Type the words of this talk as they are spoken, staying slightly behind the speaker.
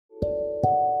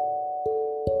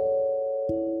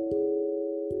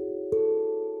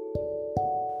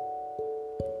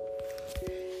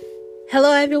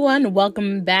Hello everyone,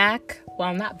 welcome back.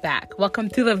 Well, not back. Welcome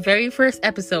to the very first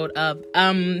episode of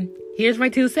Here's My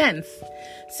 2 Cents.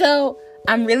 So,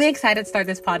 I'm really excited to start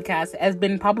this podcast. It's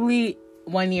been probably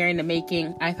 1 year in the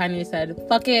making. I finally said,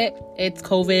 fuck it, it's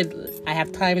COVID. I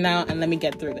have time now and let me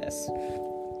get through this.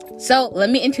 So, let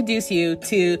me introduce you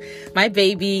to my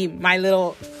baby, my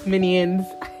little minions.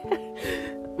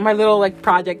 My little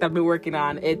project I've been working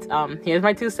on. It's Here's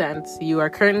My 2 Cents. You are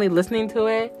currently listening to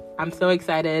it. I'm so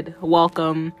excited.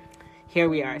 Welcome. Here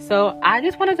we are. So I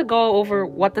just wanted to go over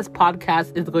what this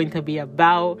podcast is going to be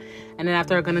about, and then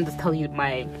after I'm gonna just tell you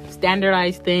my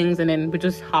standardized things, and then we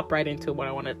just hop right into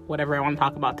whatever I want to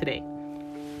talk about today.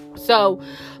 So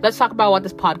let's talk about what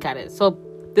this podcast is. So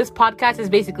this podcast is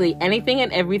basically anything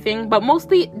and everything, but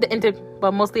mostly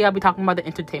I'll be talking about the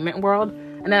entertainment world.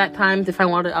 And then at times, if I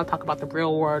wanted, I'll talk about the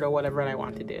real world or whatever I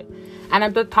want to do. And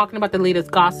I'm just talking about the latest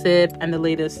gossip and the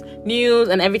latest news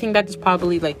and everything that just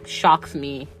probably shocks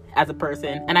me as a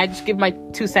person. And I just give my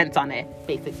 2 cents on it,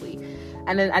 basically.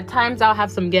 And then at times I'll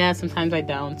have some guests, sometimes I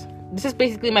don't. This is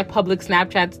basically my public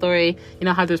Snapchat story. You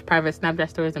know how there's private Snapchat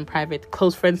stories and private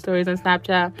close friend stories on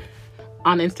Snapchat,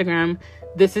 on Instagram.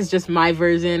 This is just my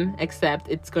version, except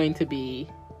it's going to be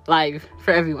live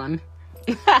for everyone.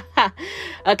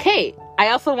 Okay, I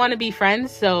also want to be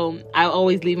friends, so I'll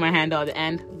always leave my handle at the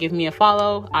end. Give me a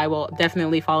follow. I will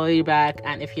definitely follow you back.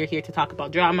 And if you're here to talk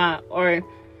about drama or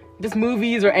just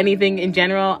movies or anything in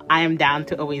general, I am down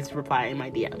to always reply in my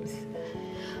DMs.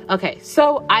 Okay,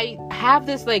 so I have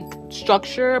this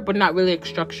structure, but not really a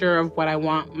structure of what I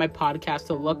want my podcast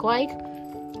to look like.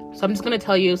 So I'm just going to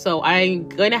tell you. So I'm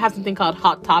going to have something called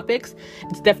Hot Topics.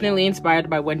 It's definitely inspired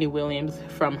by Wendy Williams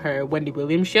from her Wendy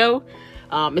Williams show.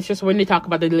 It's just when they talk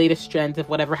about the latest trends of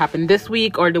whatever happened this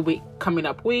week or the week coming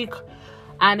up week.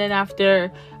 And then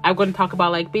after, I'm going to talk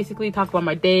about basically talk about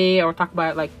my day or talk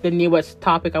about the newest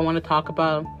topic I want to talk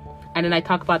about. And then I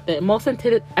talk about the most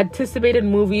anticipated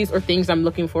movies or things I'm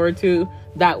looking forward to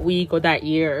that week or that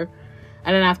year.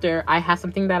 And then after, I have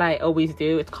something that I always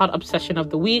do. It's called Obsession of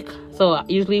the Week. So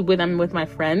usually when I'm with my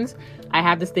friends, I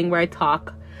have this thing where I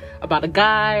talk about a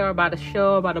guy or about a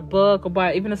show, about a book,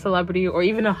 about even a celebrity or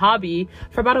even a hobby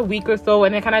for about a week or so.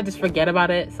 And I kind of just forget about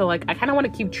it. So I kind of want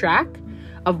to keep track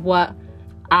of what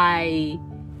I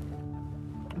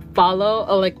follow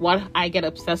or what I get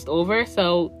obsessed over.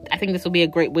 So I think this will be a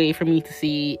great way for me to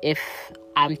see if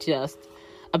I'm just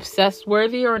obsessed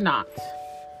worthy or not.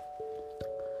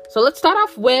 So let's start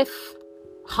off with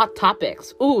hot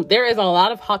topics. Ooh, there is a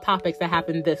lot of hot topics that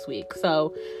happened this week.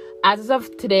 So as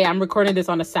of today, I'm recording this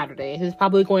on a Saturday. This is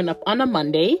probably going up on a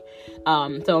Monday. So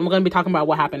I'm going to be talking about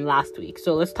what happened last week.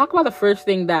 So let's talk about the first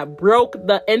thing that broke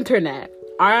the internet.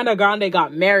 Ariana Grande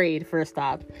got married, first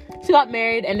off. She got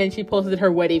married and then she posted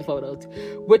her wedding photos,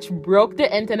 which broke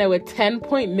the internet with 10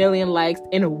 million likes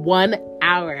in 1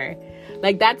 hour.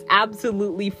 That's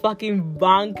absolutely fucking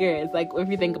bonkers. if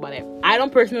you think about it. I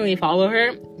don't personally follow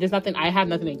her. I have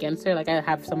nothing against her. I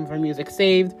have some of her music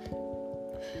saved.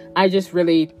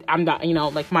 I'm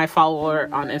not, my follower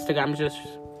on Instagram is just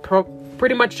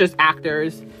pretty much just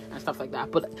actors and stuff like that.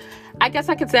 But I guess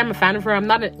I could say I'm a fan of her. I'm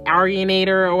not an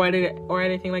Arianator or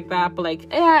anything like that. But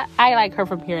I like her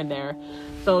from here and there.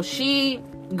 So she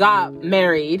got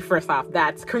married. First off,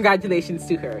 that's congratulations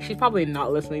to her. She's probably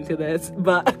not listening to this,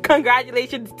 but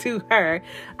congratulations to her.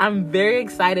 I'm very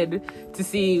excited to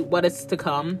see what is to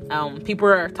come. People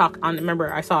are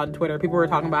remember I saw on Twitter, people were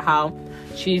talking about how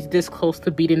she's this close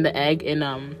to beating the egg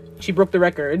and she broke the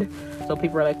record. So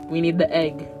people are we need the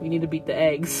egg. We need to beat the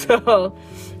egg. So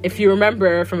if you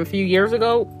remember from a few years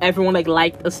ago, everyone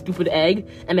liked a stupid egg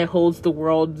and it holds the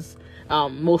world's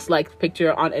most liked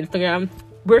picture on Instagram.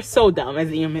 We're so dumb as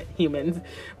humans,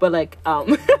 but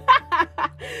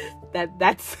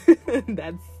that's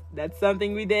that's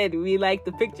something we did. We liked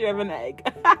the picture of an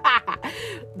egg.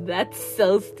 That's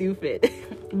so stupid.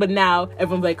 But now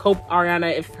everyone's hope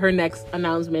Ariana, if her next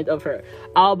announcement of her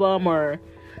album or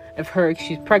if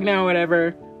she's pregnant or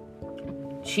whatever,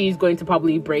 she's going to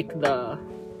probably break the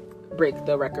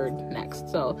record next.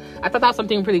 So I thought that was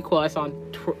something pretty cool. I saw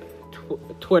on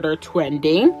Twitter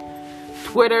trending.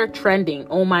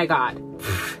 Oh my god.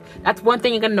 That's one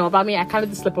thing you're gonna know about me. I kind of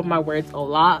just slip up my words a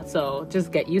lot, so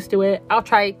just get used to it. I'll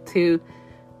try to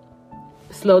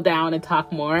slow down and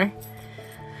talk more.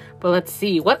 But let's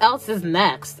see what else is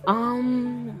next.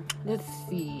 Let's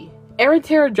see. Aaron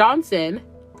Taylor Johnson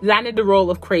landed the role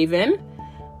of Kraven.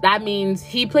 That means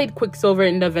he played Quicksilver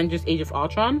in the Avengers Age of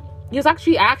Ultron. I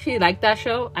actually liked that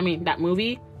show. I mean that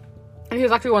movie. And he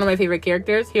was actually one of my favorite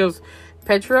characters. He was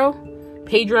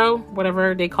Pedro,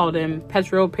 whatever they called him.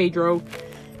 Pedro.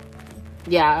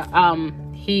 Yeah,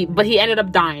 He ended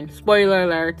up dying. Spoiler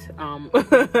alert.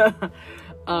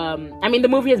 I mean, the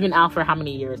movie has been out for how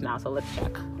many years now? So let's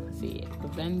check. Let's see.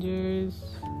 Avengers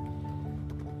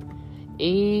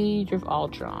Age of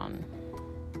Ultron.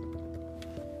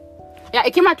 Yeah,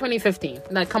 it came out 2015.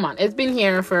 Like, come on. It's been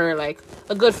here for, like,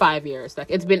 a good 5 years. Like,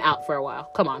 it's been out for a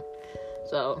while. Come on.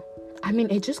 So, I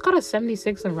mean, it just got a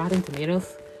 76 on Rotten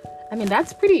Tomatoes. I mean,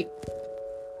 that's pretty...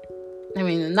 I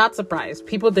mean, not surprised.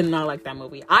 People did not like that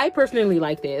movie. I personally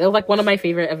liked it. It was, like, one of my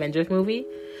favorite Avengers movies.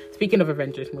 Speaking of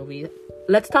Avengers movies,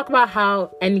 let's talk about how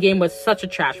Endgame was such a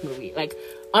trash movie. Like,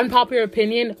 unpopular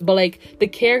opinion, but, like, the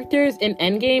characters in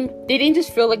Endgame, they didn't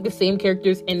just feel like the same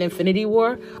characters in Infinity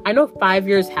War. I know 5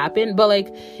 years happened, but, like,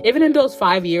 even in those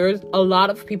 5 years, a lot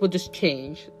of people just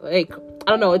changed. Like,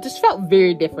 I don't know, it just felt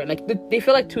very different. Like, they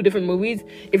feel like two different movies,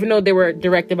 even though they were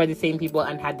directed by the same people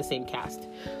and had the same cast.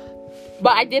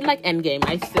 But I did like Endgame.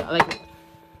 I still, like,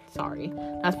 sorry.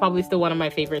 That's probably still one of my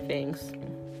favorite things,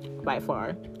 by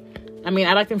far. I mean,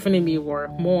 I liked Infinity War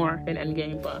more than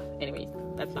Endgame, but anyway,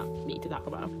 that's not me to talk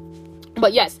about.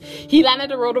 But yes, he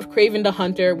landed the role of Kraven the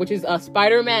Hunter, which is a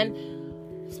Spider-Man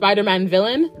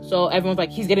villain. So everyone's like,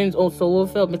 he's getting his own solo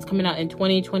film. It's coming out in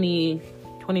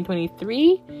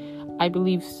 2023, I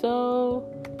believe so.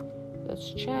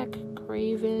 Let's check.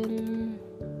 Kraven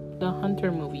the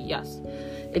Hunter movie. Yes,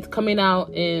 it's coming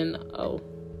out in are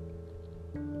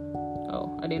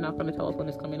they not going to tell us when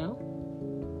it's coming out?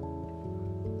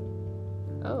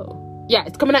 Oh, yeah,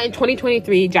 it's coming out in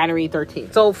 2023, January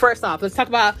 13th. So first off, let's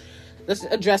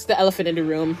address the elephant in the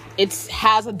room. It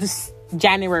has this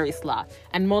January slot,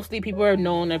 and mostly people are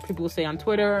known, and people say on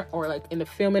Twitter or like in the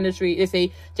film industry, they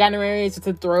say January is just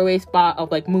a throwaway spot of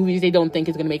like movies they don't think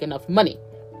is going to make enough money.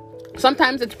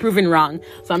 Sometimes it's proven wrong,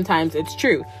 sometimes it's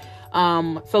true.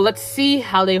 So let's see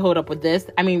how they hold up with this.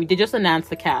 I mean, they just announced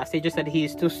the cast. They just said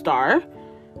he's to star.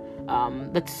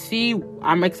 Let's see.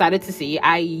 I'm excited to see.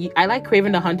 I like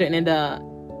Kraven the Hunter, and in the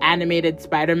animated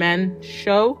Spider-Man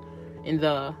show, in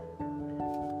the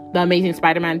Amazing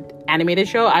Spider-Man animated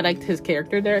show, I liked his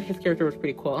character there. His character was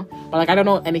pretty cool. But like, I don't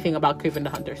know anything about Kraven the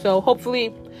Hunter, so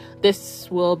hopefully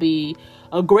this will be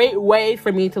a great way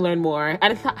for me to learn more.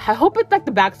 And I hope it's like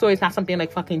the backstory is not something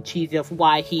like fucking cheesy of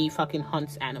why he fucking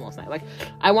hunts animals. Like,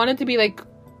 I want it to be like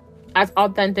as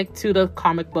authentic to the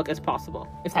comic book as possible,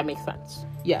 if that makes sense.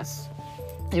 Yes,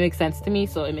 it makes sense to me,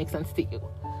 so it makes sense to you.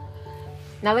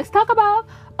 Now let's talk about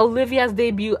Olivia's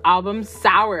debut album,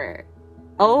 Sour.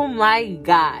 Oh my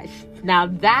gosh. Now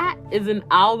that is an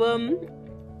album.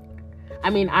 I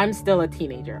mean, I'm still a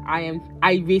teenager. I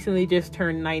recently just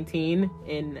turned 19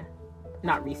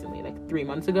 not recently, like 3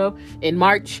 months ago, in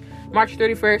March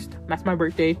 31st. That's my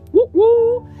birthday. Woo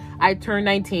woo. I turned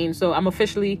 19, so I'm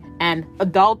officially an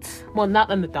adult. Well,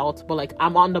 not an adult, but like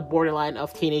I'm on the borderline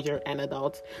of teenager and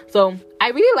adult. So I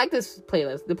really like this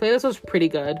playlist. The playlist was pretty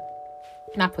good.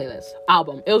 Not playlist,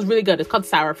 album. It was really good. It's called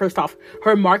Sour. First off,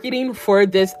 her marketing for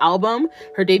this album,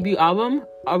 her debut album,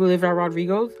 Olivia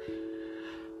Rodrigo,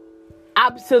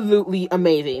 absolutely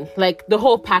amazing. Like, the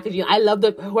whole packaging, I love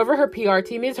whoever her PR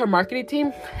team is, her marketing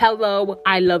team, hello,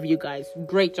 I love you guys.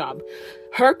 Great job.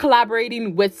 Her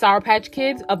collaborating with Sour Patch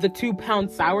Kids of the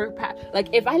 2-pound Sour Patch. Like,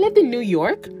 if I lived in New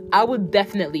York, I would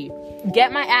definitely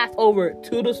get my ass over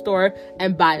to the store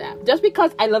and buy that. Just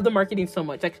because I love the marketing so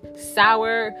much. Like,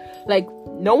 Sour, like,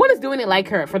 no one is doing it like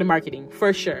her for the marketing,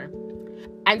 for sure.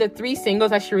 And the 3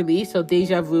 singles that she released, so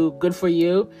Deja Vu, Good For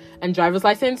You, and Driver's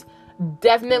License,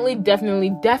 definitely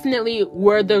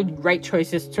were the right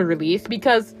choices to release,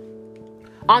 because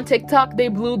on TikTok they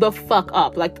blew the fuck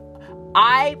up. Like,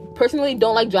 I personally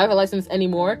don't like Driver's License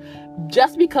anymore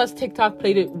just because TikTok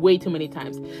played it way too many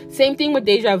times. Same thing with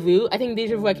Deja Vu. I think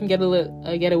Deja Vu I can get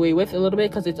away with a little bit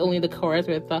because it's only the chorus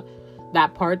with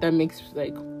that part that makes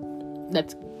like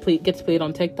gets played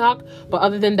on TikTok. But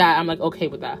other than that, I'm like okay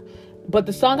with that. But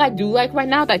the song I do like right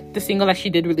now, that the single that she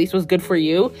did release, was Good For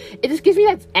You. It just gives me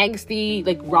that angsty,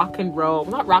 like, rock and roll.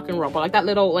 Not rock and roll, but like that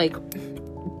little, like,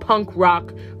 punk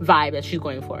rock vibe that she's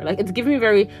going for. Like, it's giving me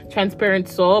very Transparent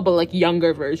Soul, but, like,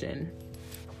 younger version.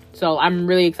 So I'm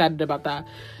really excited about that.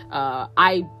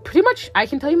 I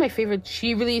can tell you my favorite.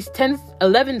 She released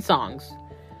 11 songs.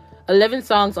 11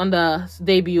 songs on the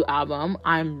debut album.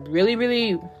 I'm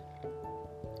really,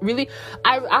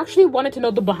 I actually wanted to know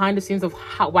the behind the scenes of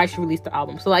why she released the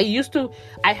album. So I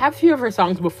have a few of her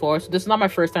songs before, so this is not my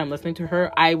first time listening to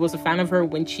her. I was a fan of her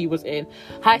when she was in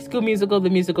High School Musical,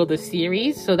 the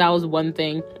series, so that was one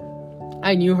thing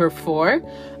I knew her for.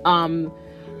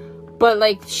 But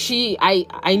like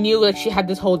I knew like she had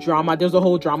this whole drama. There's a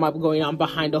whole drama going on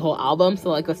behind the whole album, so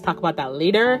like let's talk about that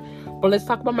later. But let's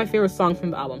talk about my favorite songs from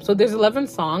the album. So there's 11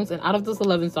 songs, and out of those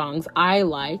 11 songs, I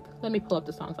like... Let me pull up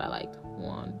the songs I liked.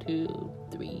 1, 2,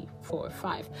 3, 4,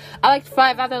 5. I liked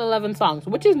 5 out of 11 songs,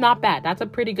 which is not bad. That's a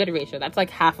pretty good ratio. That's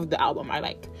like half of the album I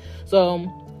liked. So,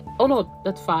 oh no,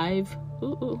 that's 5.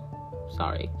 Ooh.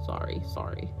 Sorry.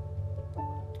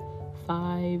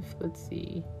 5, let's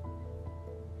see.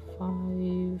 5,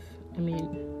 I mean,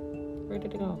 where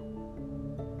did it go?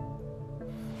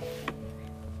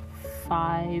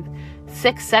 5,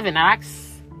 6, 7.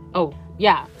 Oh,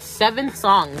 yeah, 7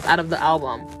 songs out of the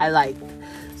album I liked.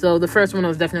 So the first one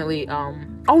was definitely, 8,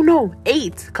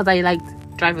 because I liked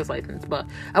Driver's License, but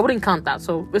I wouldn't count that,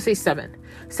 so let's say 7.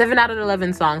 7 out of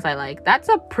 11 songs I like. That's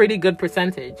a pretty good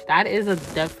percentage. That is a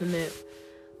definite,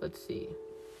 let's see.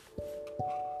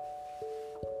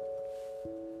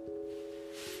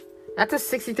 That's a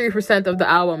 63% of the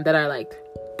album that I liked.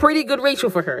 Pretty good ratio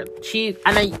for her.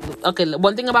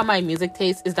 One thing about my music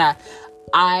taste is that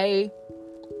I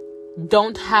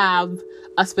don't have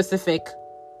a specific,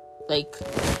 like,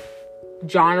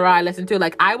 genre I listen to.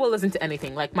 Like, I will listen to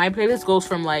anything. Like, my playlist goes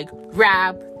from, like,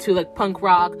 rap to, like, punk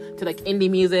rock to, like, indie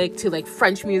music to, like,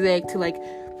 French music to, like,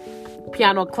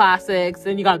 piano classics.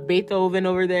 And you got Beethoven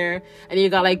over there. And you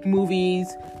got, like, movies,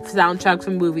 soundtracks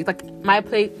from movies. Like, my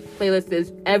playlist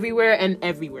is everywhere and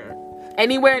everywhere.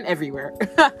 Anywhere and everywhere.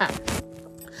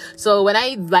 So when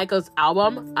I like an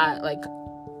album,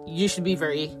 you shouldn't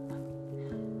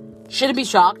be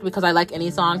shocked, because I like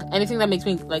any song. Anything that makes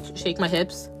me, like, shake my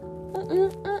hips,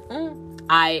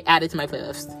 I add it to my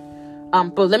playlist.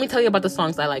 But let me tell you about the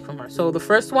songs I like from her. So the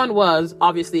first one was,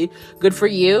 obviously, Good For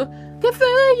You. Good for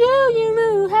you, you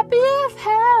know, happy as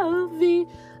healthy,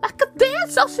 like a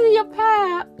dance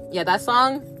sociopath. Yeah, that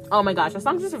song, oh my gosh, that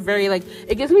song's just very, like,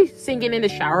 it gives me singing in the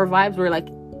shower vibes, where, like,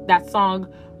 that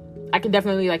song, I can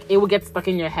definitely, like, it will get stuck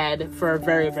in your head for a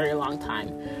very, very long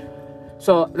time.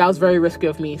 So that was very risky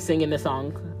of me singing the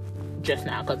song just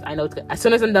now, because I know as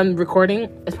soon as I'm done recording,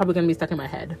 it's probably gonna be stuck in my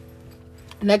head.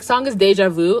 Next song is Deja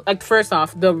Vu. Like, first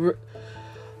off, the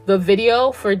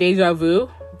video for Deja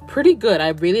Vu, pretty good. I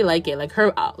really like it. Like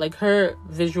her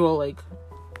visual, like,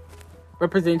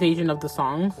 representation of the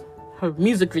songs, her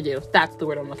music videos, that's the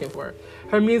word I'm looking for.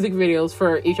 Her music videos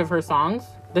for each of her songs,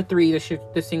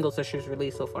 the singles that she's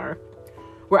released so far,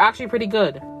 were actually pretty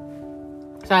good.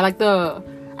 So I like the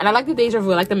Deja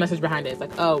Vu. I like the message behind it. It's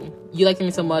like, oh, you liked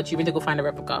me so much, you went to go find a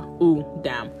replica. Ooh,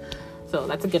 damn. So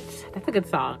that's a good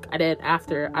song.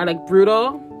 I like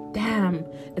Brutal. Damn,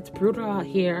 it's brutal out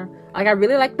here. Like, I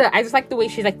really like I just like the way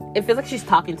she's, like, it feels like she's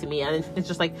talking to me, and it's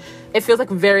just, like, it feels like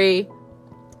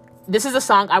this is a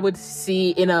song I would see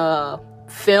in a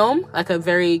film, like a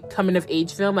very coming of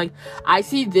age film. Like, I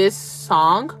see this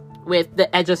song with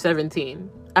The Edge of 17.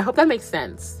 I hope that makes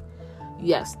sense.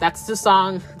 Yes, that's the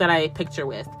song that I picture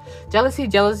with.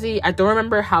 Jealousy, I don't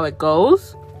remember how it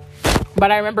goes,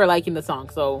 but I remember liking the song,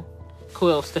 so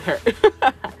kudos to her.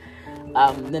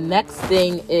 The next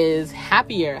thing is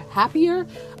Happier.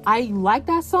 I like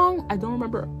that song. I don't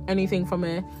remember anything from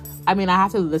it. I mean, I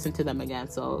have to listen to them again,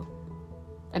 so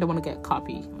I don't want to get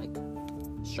copy, like,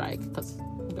 strike, because,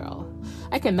 girl,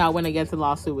 I cannot win against a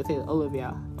lawsuit with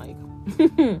Olivia. Like,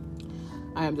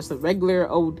 I am just a regular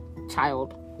old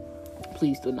child.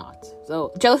 Please do not.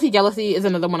 So, Jealousy is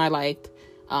another one I liked.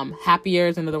 Happier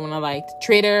is another one I liked.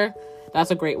 Traitor,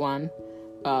 that's a great one.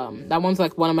 That one's,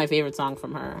 like, one of my favorite songs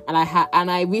from her.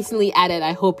 And I recently added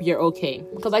I Hope You're Okay,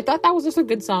 because I thought that was just a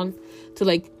good song to,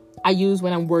 like, I use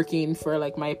when I'm working for,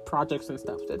 like, my projects and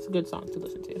stuff. That's a good song to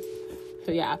listen to.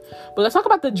 So yeah, but let's talk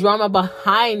about the drama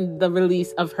behind the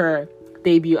release of her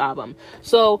debut album.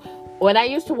 So when I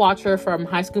used to watch her from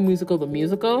High School Musical, the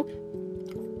musical,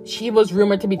 she was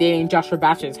rumored to be dating Joshua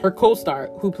Bassett, her co-star,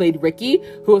 who played Ricky,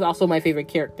 who was also my favorite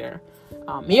character.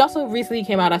 He also recently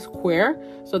came out as queer,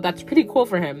 so that's pretty cool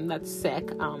for him. That's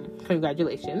sick.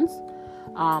 Congratulations.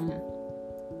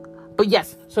 But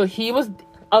yes, so he was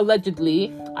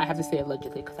allegedly, I have to say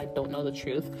allegedly because I don't know the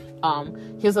truth.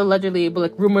 He was allegedly, but,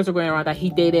 like, rumors are going around that he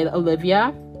dated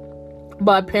Olivia,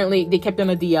 but apparently they kept on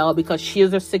a DL because she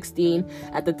was 16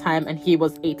 at the time and he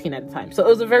was 18 at the time. So it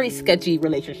was a very sketchy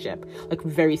relationship, like,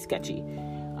 very sketchy.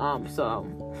 So,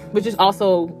 which is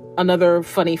also another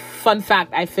fun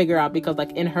fact I figure out, because,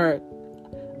 like, in her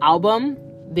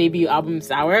debut album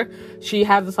Sour, she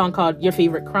has a song called Your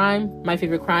Favorite Crime, My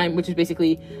Favorite Crime, which is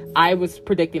basically, I was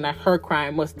predicting that her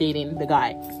crime was dating the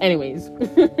guy. Anyways,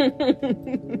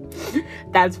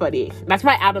 that's funny. That's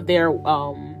my out of there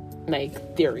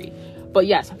like, theory. But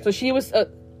yes, so she was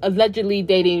allegedly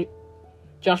dating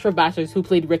Joshua Bassett, who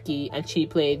played Ricky, and she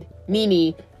played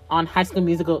Nene on High School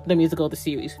Musical, the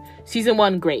series. Season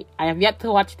 1, great. I have yet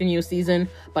to watch the new season,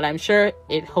 but I'm sure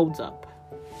it holds up.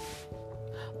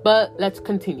 But let's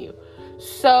continue.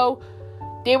 So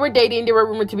they were dating. They were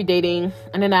rumored to be dating.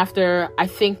 And then after, I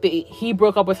think he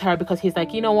broke up with her because he's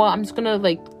like, you know what? I'm just going to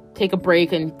like take a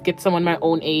break and get someone my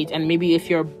own age. And maybe if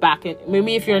you're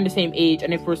in the same age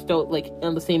and if we're still like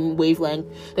on the same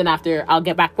wavelength, then after I'll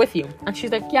get back with you. And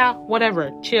she's like, yeah,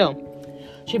 whatever, chill.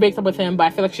 She breaks up with him, but I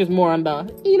feel like she's more on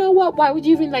the, you know what? Why would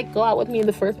you even like go out with me in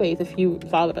the first place if you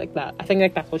thought it like that? I think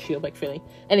like that's what she was like feeling.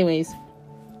 Anyways,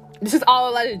 this is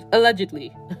all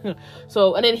allegedly.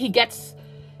 So, and then he gets,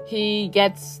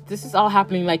 this is all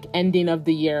happening like ending of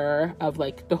the year of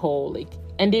like the whole like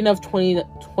ending of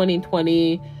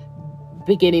 2020,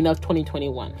 beginning of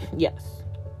 2021. Yes.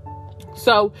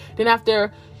 So then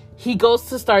after, he goes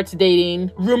to start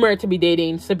dating, rumored to be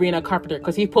dating Sabrina Carpenter,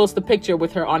 because he posted a picture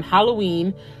with her on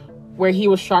Halloween where he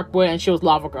was Shark Boy and she was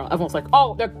Lava Girl. Everyone's like,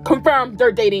 oh, they're confirmed,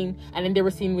 they're dating. And then they were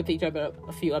seen with each other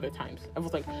a few other times.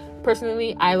 Everyone's like,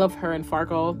 personally, I love her and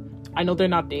Fargo. I know they're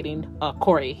not dating.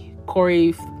 Corey,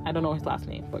 I don't know his last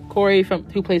name, but Corey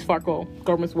who plays Fargo,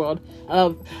 Gorman's World.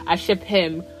 I ship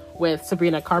him with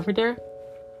Sabrina Carpenter.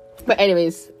 But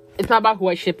anyways, it's not about who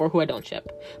I ship or who I don't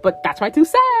ship. But that's my 2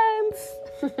 cents.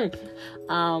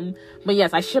 But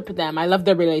yes, I ship them. I love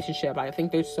their relationship. I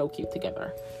think they're so cute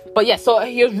together. But yes, so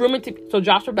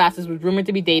Joshua Bassett was rumored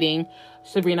to be dating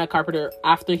Sabrina Carpenter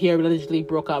after he allegedly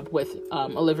broke up with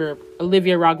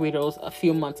Olivia Rodrigo a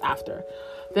few months after.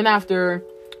 Then after,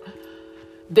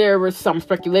 there was some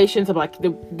speculations of like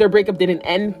their breakup didn't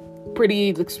end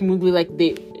pretty like smoothly like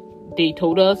they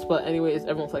told us. But anyways,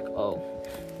 everyone's like, oh.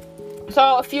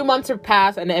 So a few months have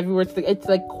passed and everywhere's it's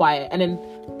like quiet. And then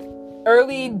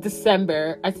early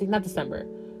December,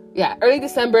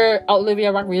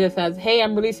 Olivia Rodrigo says, hey,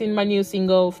 I'm releasing my new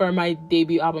single for my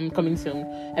debut album coming soon.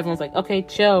 Everyone's like, okay,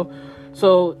 chill.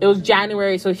 So it was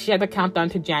January, so she had to count down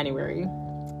to January.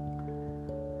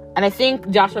 And I think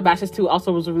Joshua Bassett too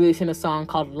also was releasing a song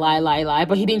called Lie, Lie, Lie,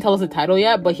 but he didn't tell us the title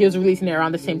yet, but he was releasing it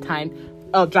around the same time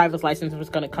Driver's License was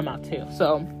going to come out too.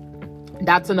 So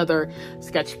that's another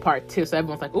sketch part too. So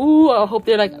everyone's like, ooh, I hope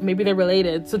they're like, maybe they're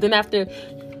related. So then after,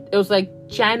 it was like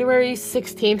January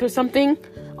 16th or something,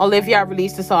 Olivia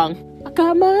released a song, I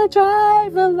got my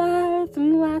driver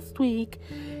license last week.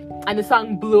 And the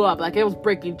song blew up. Like, it was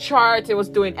breaking charts. It was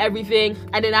doing everything.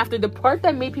 And then after, the part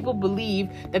that made people believe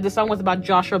that the song was about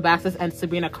Joshua Bassett and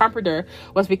Sabrina Carpenter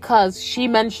was because she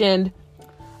mentioned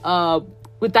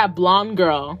with that blonde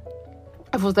girl.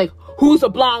 It was like, who's a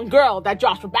blonde girl that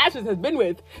Joshua Bassett has been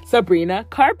with? Sabrina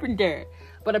Carpenter.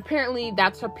 But apparently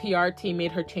that's her PR team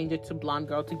made her change it to blonde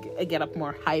girl to get up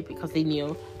more hype because they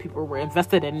knew people were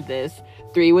invested in this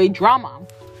 3-way drama.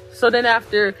 So then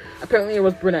after, apparently it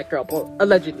was brunette girl, but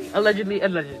allegedly.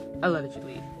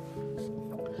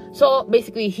 So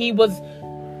basically he goes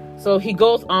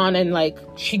on and like,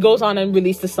 she goes on and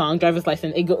released the song, Driver's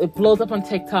License. It blows up on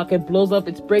TikTok, it blows up,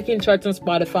 it's breaking charts on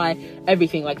Spotify,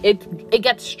 everything. Like it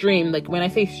gets streamed. Like when I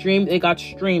say streamed, it got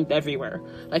streamed everywhere.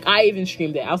 Like I even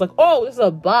streamed it. I was like, oh, this is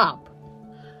a bop.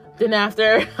 Then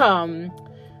after,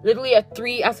 literally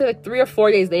 3 or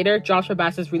 4 days later, Joshua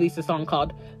Bassett released a song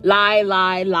called Lie,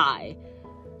 Lie, Lie.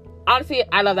 Honestly,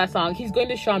 I love that song. He's going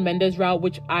to Shawn Mendes route,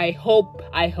 which I hope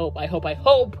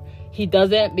he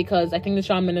doesn't, because I think the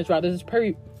Shawn Mendes route is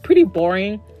pretty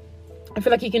boring. I feel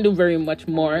like he can do very much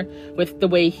more with the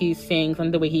way he sings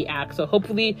and the way he acts. So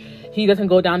hopefully he doesn't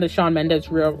go down the Shawn Mendes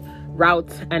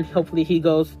route, and hopefully he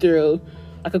goes through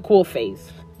like a cool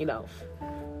phase, you know.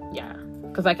 Yeah.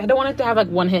 Because like I don't want it to have like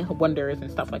one-hit wonders and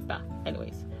stuff like that.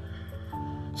 Anyways.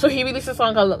 So he released a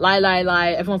song called Lie, Lie,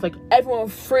 Lie. Everyone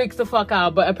freaks the fuck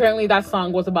out. But apparently that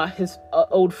song was about his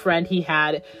old friend he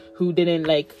had who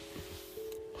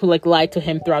lied to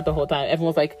him throughout the whole time.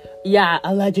 Everyone's like, yeah,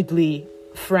 allegedly,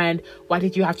 friend, why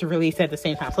did you have to release it at the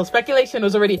same time? So speculation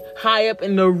was already high up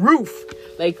in the roof.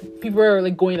 Like, people were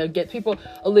like going to get people.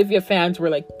 Olivia fans were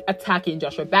like attacking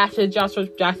Joshua Bassett. Joshua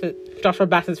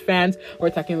Bassett's fans were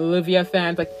attacking Olivia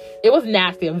fans. Like, it was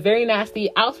nasty. It was very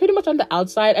nasty. I was pretty much on the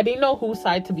outside. I didn't know whose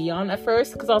side to be on at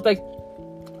first, because I was like,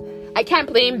 I can't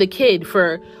blame the kid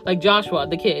for, like, Joshua,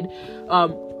 the kid,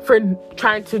 for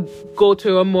trying to go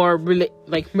to a more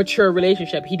mature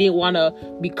relationship. He didn't want to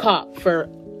be caught for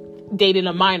dating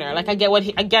a minor. Like, I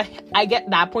get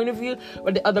that point of view,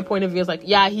 but the other point of view is like,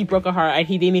 yeah, he broke her heart and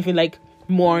he didn't even like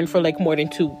mourn for like more than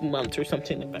 2 months or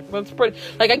something like that. But it's pretty,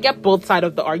 like, I get both sides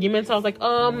of the arguments. I was like,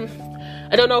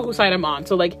 I don't know whose side I'm on.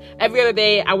 So like every other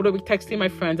day I would be texting my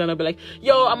friends and I'd be like,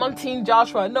 yo, I'm on team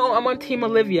Joshua, no, I'm on team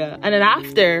Olivia. And then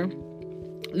after,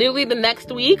 literally the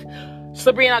next week,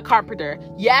 Sabrina Carpenter.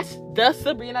 Yes, the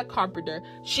Sabrina Carpenter.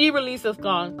 She released a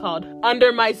song called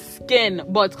Under My Skin.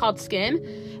 But it's called Skin.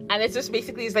 And it's just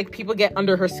basically, it's like people get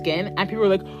under her skin. And people are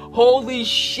like, holy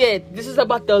shit. This is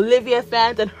about the Olivia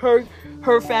fans and her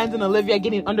fans and Olivia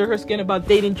getting under her skin about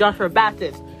dating Joshua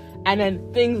Bassett. And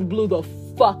then things blew the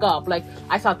fuck up. Like,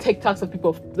 I saw TikToks of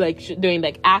people like doing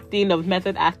like acting, of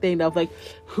method acting, of like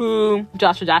who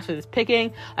Joshua Bassett is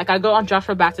picking. Like, I go on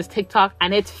Joshua Bassett's TikTok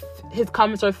and his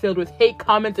comments are filled with hate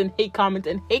comments and hate comments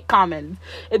and hate comments.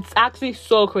 It's actually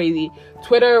so crazy.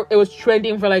 Twitter, it was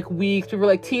trending for like weeks. People were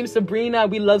like, Team Sabrina,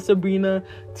 we love Sabrina.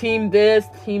 Team this,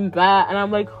 team that. And I'm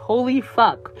like, holy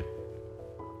fuck.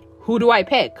 Who do I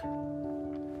pick?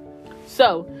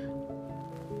 So,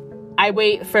 I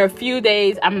wait for a few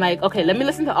days. I'm like, okay, let me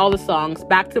listen to all the songs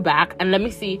back to back and let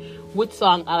me see which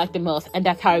song I like the most. And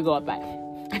that's how I go about it.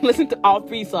 I listen to all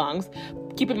 3 songs.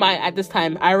 Keep in mind, at this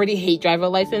time, I already hate Driver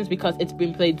License because it's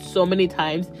been played so many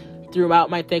times throughout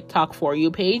my TikTok For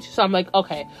You page. So I'm like,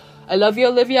 okay, I love you,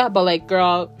 Olivia, but like,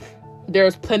 girl,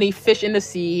 there's plenty fish in the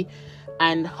sea,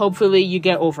 and hopefully you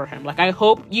get over him. Like, I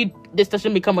hope this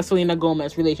doesn't become a Selena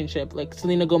Gomez relationship, like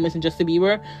Selena Gomez and Justin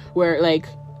Bieber, where like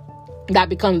that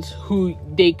becomes who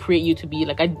they create you to be.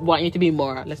 Like, I want you to be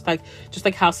more. Let's like, just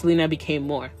like how Selena became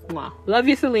more. Wow, love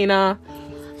you, Selena.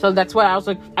 So that's what I was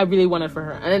like, I really wanted for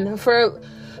her. And then for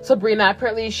Sabrina,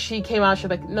 apparently she came out, she's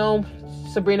like, no,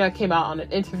 Sabrina came out on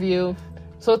an interview.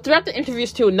 So throughout the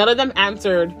interviews too, none of them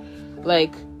answered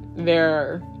like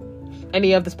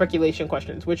any of the speculation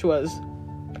questions, which was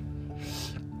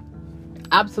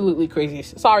absolutely crazy.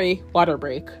 Sorry, water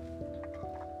break.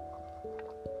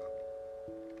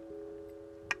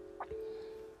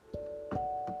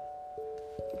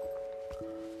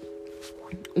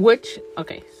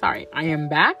 Okay, sorry, I am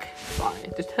back.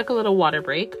 Sorry, just took a little water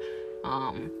break.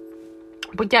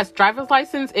 But yes, Driver's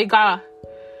License, it got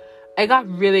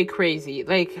really crazy.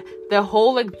 Like, the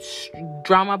whole like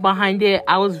drama behind it,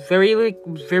 I was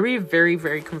very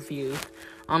very confused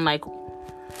on like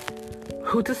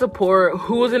who to support,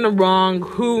 who was in the wrong,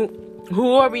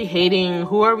 who are we hating,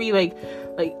 who are we like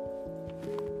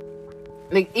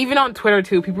even on Twitter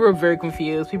too, people were very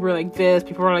confused. People were like this,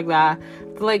 people were like that.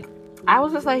 But like, I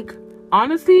was just like,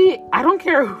 honestly, I don't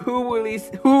care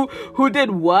who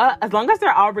did what, as long as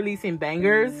they're all releasing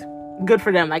bangers, good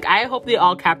for them. Like, I hope they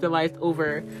all capitalized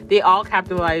over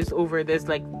this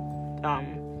like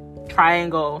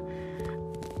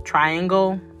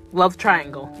love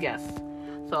triangle. Yes.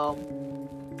 So,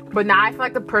 but now I feel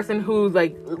like the person who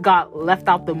like got left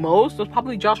out the most was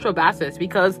probably Joshua Bassett,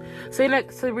 because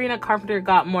Sabrina Carpenter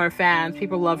got more fans.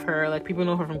 People love her. Like, people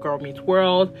know her from Girl Meets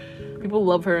World. People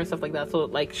love her and stuff like that. So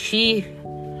like, she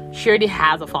already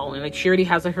has a following. Like, she already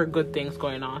has like her good things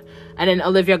going on. And then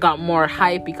Olivia got more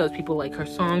hype because people like her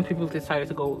songs. People decided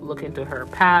to go look into her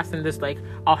past and just like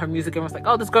all her music, and was like,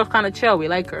 oh, this girl's kind of chill, we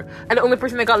like her. And the only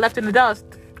person that got left in the dust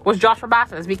was Joshua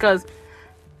Bassett, because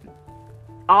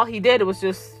all he did was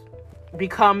just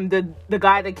become the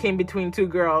guy that came between two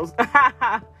girls.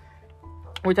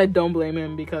 Which I don't blame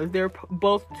him, because they're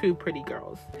both two pretty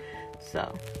girls.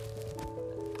 So,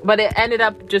 but it ended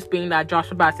up just being that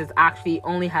Joshua Bassett actually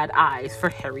only had eyes for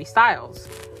Harry Styles.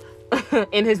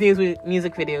 In his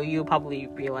music video, you'll probably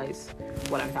realize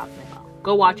what I'm talking about.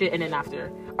 Go watch it, and then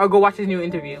go watch his new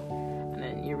interview, and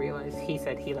then you realize he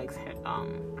said he likes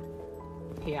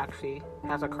he actually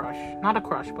has a crush, not a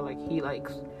crush, but like he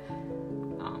likes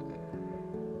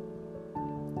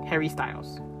Harry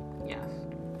Styles. Yes.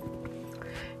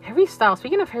 Harry Styles,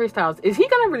 speaking of Harry Styles, is he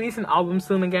gonna release an album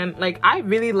soon again? Like, I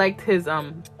really liked his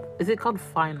is it called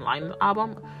Fine Line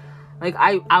album? Like,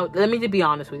 I let me just be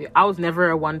honest with you, I was never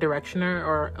a One Directioner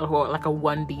or like a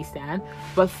 1D stan,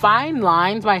 but Fine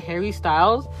Lines by Harry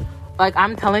Styles, like,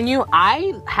 I'm telling you,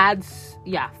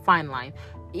 Fine Line,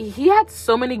 he had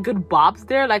so many good bops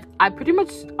there. Like,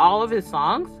 all of his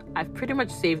songs, I've pretty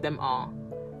much saved them all.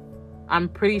 I'm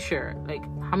pretty sure. Like,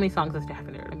 how many songs does he have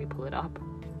in there? Let me pull it up.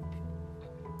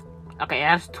 Okay, it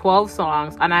has 12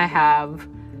 songs, and I have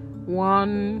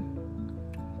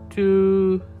 1,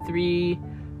 2, 3,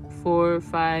 4,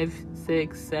 5,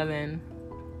 6, 7,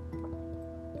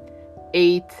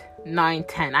 8, 9,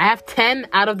 10. I have 10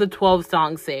 out of the 12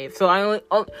 songs saved. So I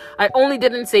only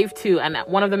didn't save 2, and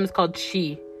one of them is called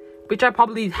She, which I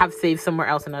probably have saved somewhere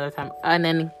else another time. And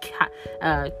then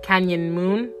Canyon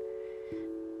Moon.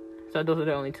 So those are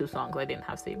the only 2 songs I didn't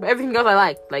have saved. But everything else I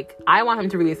liked. Like, I want him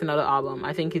to release another album.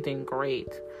 I think he's doing great.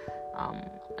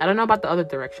 I don't know about the other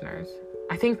Directioners.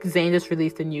 I think Zayn just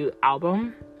released a new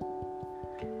album.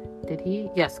 Did he?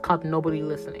 Yes, called Nobody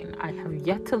Listening. I have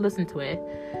yet to listen to it.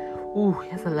 Ooh, he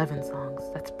has 11 songs.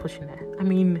 That's pushing it. I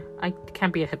mean, I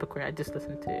can't be a hypocrite. I just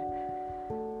listened to it.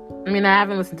 I mean, I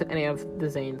haven't listened to any of the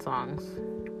Zayn songs.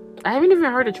 I haven't even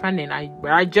heard it trending.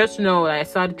 I just know that I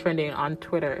saw it trending on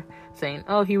Twitter saying,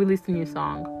 oh, he released a new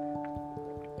song.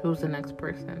 Who's the next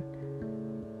person?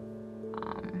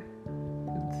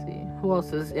 Let's see. Who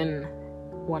else is in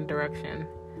One Direction?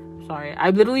 Sorry, I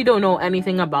literally don't know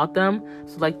anything about them.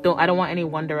 So, like, I don't want any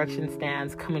One Direction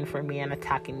stans coming for me and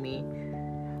attacking me.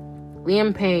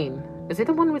 Liam Payne. Is he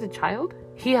the one with a child?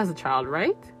 He has a child,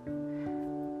 right?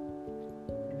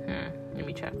 Let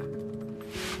me check.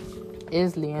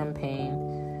 Is Liam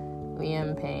Payne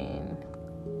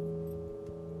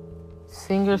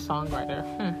singer-songwriter?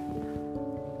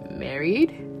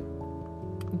 Married?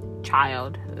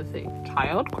 Child? Let's see.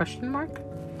 Child? Question mark?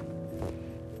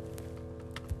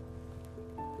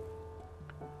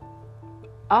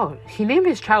 Oh, he named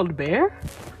his child Bear?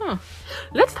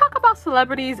 Let's talk about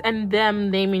celebrities and them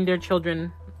naming their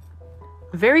children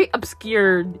very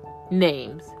obscure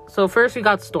names. So first we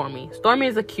got Stormy. Stormy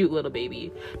is a cute little baby.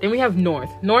 Then we have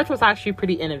North. North was actually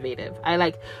pretty innovative.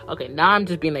 Okay, now I'm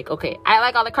just being like, okay, I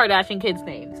like all the Kardashian kids'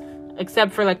 names.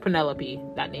 Except for, like, Penelope.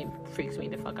 That name freaks me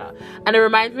the fuck out. And it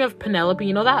reminds me of Penelope.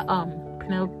 You know that,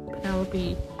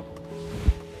 Penelope,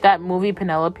 that movie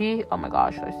Penelope? Oh my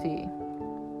gosh, let's see.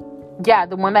 Yeah,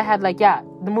 the one that had, like, the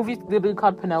movie's literally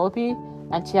called Penelope.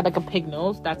 And she had, like, a pig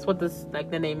nose. That's what this,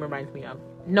 like, the name reminds me of.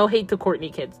 No hate to Courtney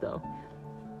kids, though.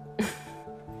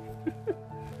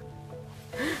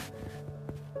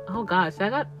 Oh gosh,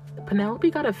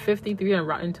 Penelope got a 53 on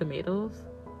Rotten Tomatoes.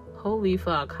 Holy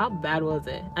fuck, how bad was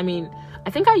it? I mean, I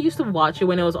think I used to watch it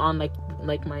when it was on like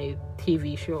my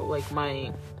TV show, like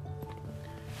my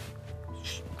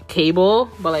cable,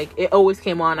 but like it always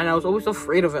came on and I was always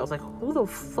afraid of it. I was like, who the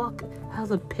fuck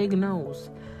has a pig nose?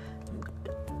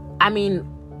 I mean,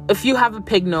 if you have a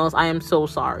pig nose, I am so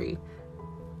sorry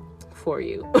for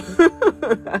you.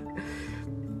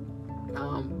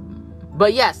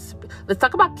 But yes, let's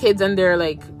talk about kids and their,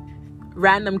 like,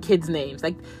 random kids' names.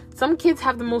 Like, some kids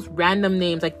have the most random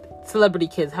names. Like, celebrity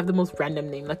kids have the most random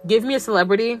name. Like, give me a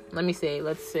celebrity. Let's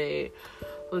see.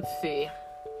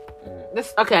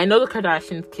 Okay, I know the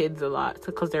Kardashian kids a lot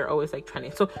because they're always, like,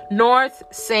 trending. So, North,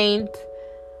 Saint.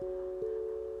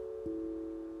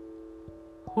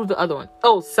 Who's the other one?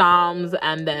 Oh, Psalms.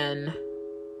 And then,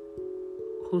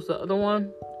 who's the other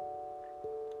one?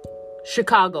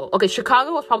 Chicago. Okay,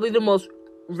 Chicago was probably the most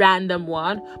random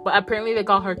one, but apparently they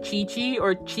call her Chi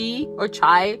or Chai,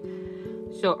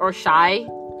 or Shy.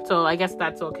 So I guess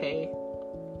that's okay.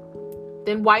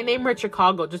 Then why name her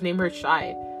Chicago? Just name her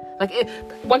Shy. Like,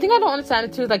 one thing I don't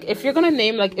understand too is, like, if you're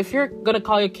gonna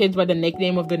call your kids by the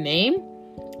nickname of the name,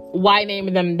 why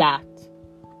name them that?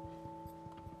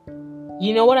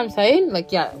 You know what I'm saying?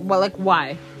 Like, yeah. Well, like,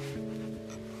 why?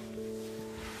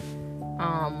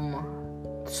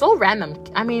 So random.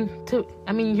 I mean,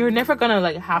 you're never gonna,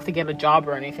 like, have to get a job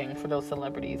or anything for those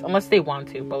celebrities unless they want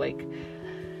to, but, like,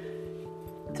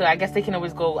 so I guess they can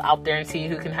always go out there and see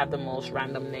who can have the most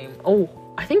random name. Oh,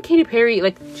 I think Katy Perry,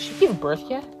 like, did she give birth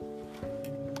yet?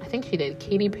 I think she did.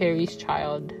 Katy Perry's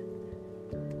child.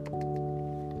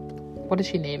 What did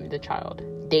she name the child?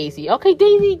 Daisy. Okay,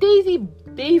 Daisy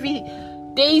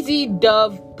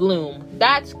Dove Bloom.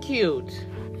 That's cute.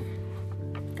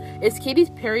 Is Katy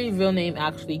Perry's real name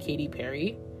actually Katy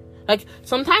Perry? Like,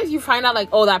 sometimes you find out, like,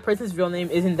 oh, that person's real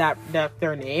name isn't that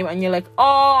their name, and you're like,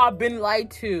 oh, I've been lied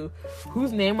to.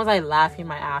 Whose name was I laughing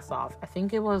my ass off? I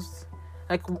think it was,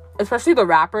 like, especially the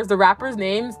rappers. The rappers'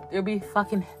 names, it'll be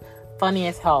fucking funny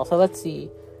as hell. So let's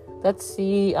see. Let's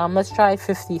try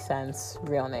 50 Cent's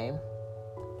real name.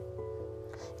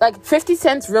 Like, 50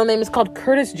 Cent's real name is called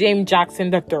Curtis James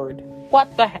Jackson III.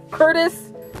 What the heck? Curtis?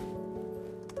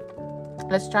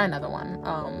 Let's try another one.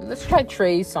 Let's try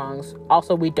Trey Songz.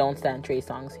 Also, we don't stand Trey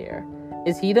Songz here.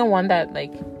 Is he the one that,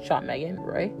 like, shot Megan,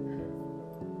 right?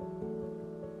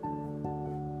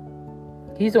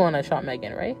 He's the one that shot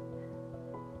Megan, right?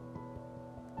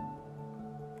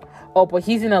 Oh, but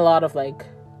he's in a lot of, like,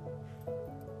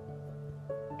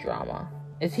 drama.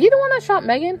 Is he the one that shot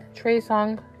Megan? Trey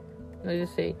Songz. Let's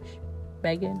just say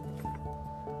Megan.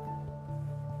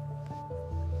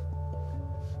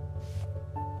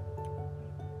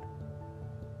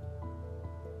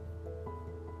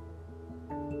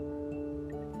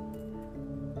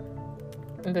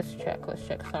 Let's check.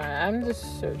 Sorry, I'm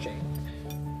just searching.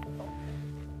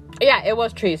 Yeah, it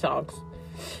was Trey Songz.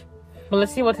 But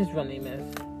let's see what his real name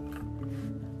is.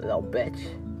 Little bitch.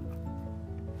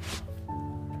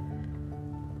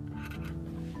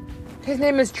 His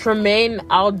name is Tremaine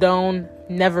Aldone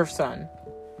Neverson.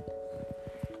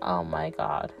 Oh my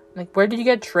god. Like, where did you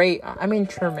get Trey? I mean,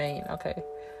 Tremaine. Okay.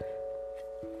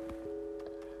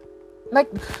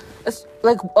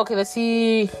 Okay, let's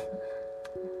see.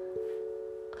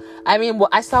 I mean,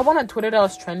 I saw one on Twitter that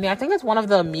was trending. I think it's one of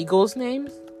the Migos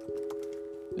names.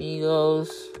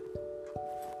 Migos.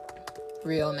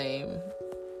 Real name.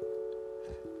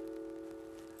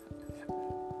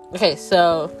 Okay,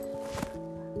 so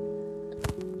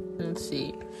let's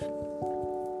see.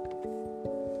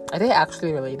 Are they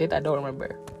actually related? I don't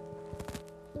remember.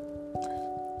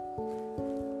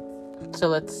 So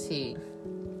let's see.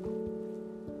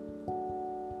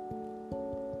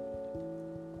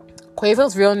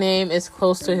 Quavo's real name is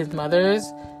close to his mother's.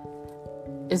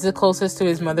 Is the closest to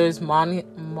his mother's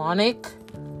moniker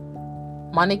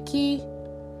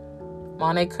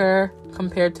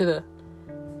compared to the.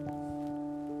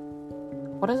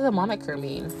 What does the moniker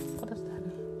mean? What does that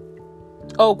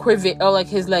mean? Oh, Quavo. Oh, like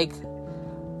his like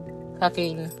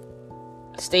fucking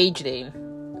stage name.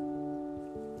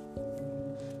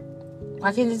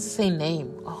 Why can't you just say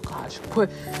name? Oh gosh,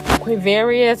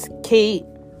 Quavarius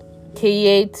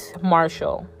K8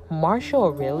 Marshall.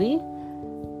 Marshall, really?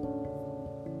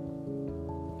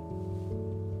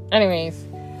 Anyways,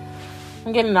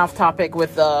 I'm getting off topic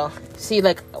with see,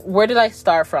 like, where did I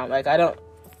start from? Like,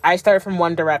 I started from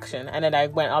One Direction, and then I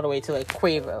went all the way to, like,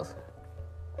 Quavo.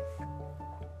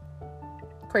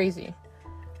 Crazy.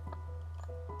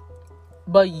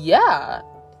 But, yeah.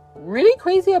 Really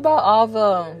crazy about all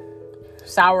the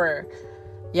Sour.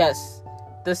 Yes.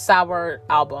 The Sour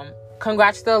album.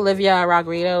 Congrats to Olivia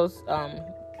Rodrigo.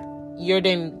 You're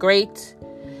doing great.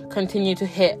 Continue to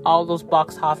hit all those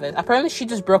box office. Apparently, she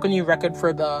just broke a new record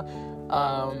for the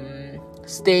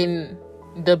staying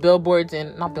the billboards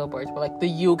and not billboards, but like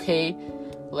the UK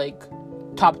like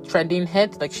top trending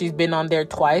hits. Like, she's been on there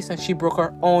twice and she broke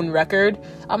her own record.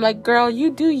 I'm like, girl,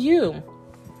 you do you.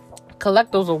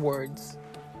 Collect those awards.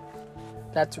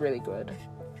 That's really good.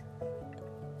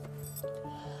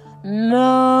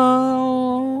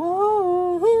 No.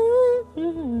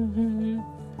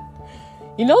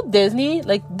 You know, Disney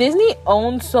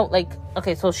owns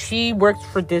so she works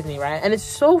for Disney, right? And it's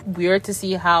so weird to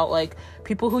see how, like,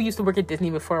 people who used to work at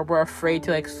Disney before were afraid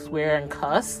to, like, swear and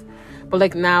cuss. But,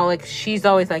 like, now, like, she's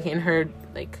always, like, in her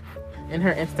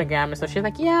Instagram and stuff, she's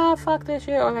like, yeah, fuck this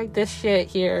shit, or, like, this shit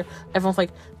here. Everyone's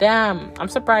like, damn, I'm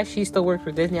surprised she still works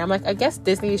for Disney. I'm like, I guess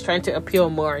Disney is trying to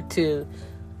appeal more to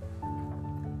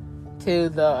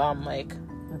the, like,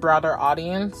 broader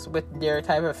audience with their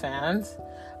type of fans.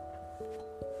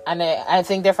 And I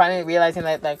think they're finally realizing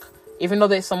that, like, even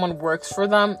though someone works for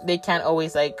them, they can't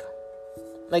always, like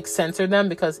censor them,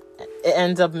 because it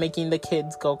ends up making the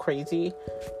kids go crazy.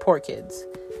 Poor kids.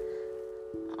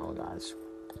 Oh, gosh.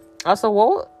 Also,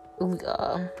 oh,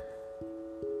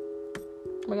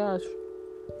 my gosh.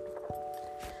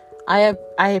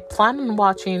 I plan on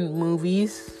watching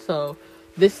movies. So,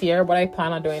 this year, what I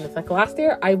plan on doing is, like, last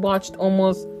year, I watched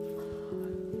almost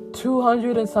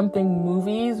 200 and something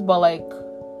movies, but, like,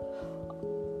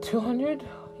 200?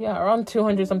 Yeah, around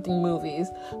 200 something movies.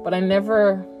 But I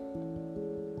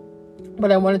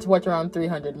wanted to watch around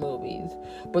 300 movies.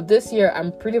 But this year,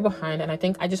 I'm pretty behind, and I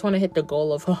think I just want to hit the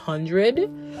goal of 100.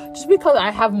 Just because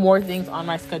I have more things on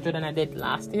my schedule than I did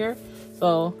last year.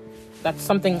 So, that's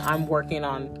something I'm working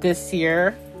on this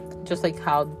year. Just like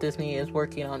how Disney is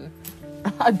working on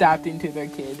adapting to their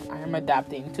kids. I am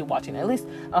adapting to watching at least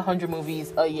 100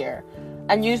 movies a year.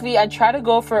 And usually I try to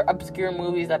go for obscure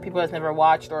movies that people have never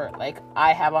watched, or like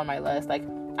I have on my list. Like,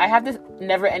 I have this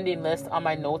never-ending list on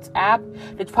my notes app,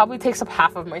 which probably takes up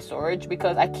half of my storage,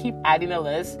 because I keep adding a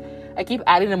list. I keep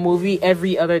adding a movie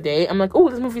every other day. I'm like, oh,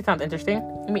 this movie sounds interesting.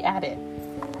 Let me add it.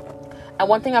 And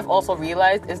one thing I've also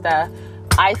realized is that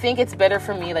I think it's better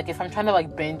for me, like, if I'm trying to,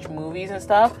 like, binge movies and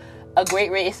stuff, a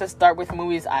great way is to start with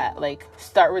movies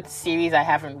start with series I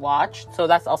haven't watched. So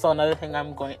that's also another thing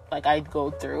I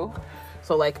go through.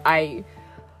 So, like,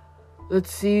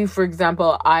 let's see, for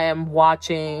example, I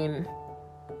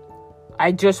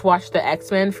just watched the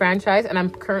X-Men franchise, and I'm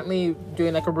currently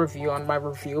doing, like, a review on my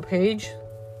review page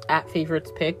at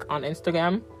Favorites Pick on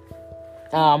Instagram.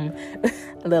 A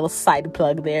little side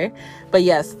plug there. But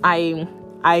yes,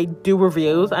 I do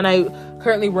reviews, and I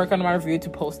currently work on my review to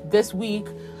post this week.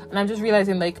 And I'm just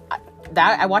realizing, like,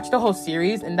 that I watched the whole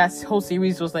series, and that whole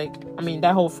series was, like,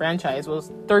 that whole franchise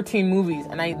was 13 movies,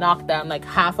 and I knocked down, like,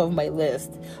 half of my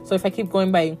list. So if I keep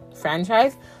going by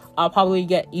franchise, I'll probably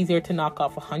get easier to knock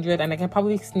off 100, and I can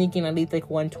probably sneak in at least, like,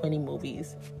 120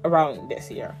 movies around this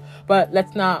year. But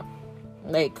let's not,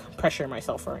 like, pressure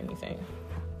myself or anything.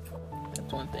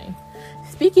 That's one thing.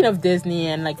 Speaking of Disney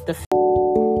and, like, the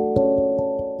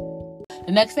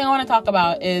next thing I want to talk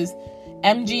about is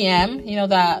MGM, you know,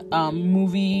 that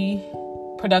movie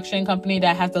production company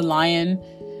that has the lion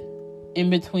in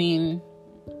between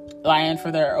lion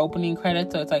for their opening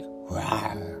credits. So it's like,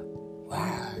 rawr,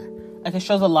 rawr. Like it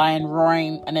shows a lion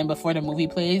roaring, and then before the movie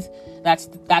plays, that's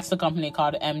the company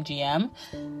called MGM.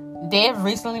 They have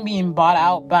recently been bought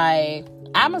out by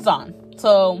Amazon.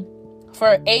 So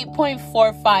for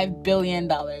 $8.45 billion.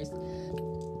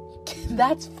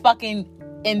 That's fucking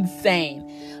insane.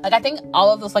 Like, I think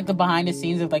all of this, like, the behind the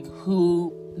scenes of, like,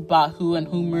 who bought who and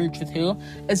who merged with who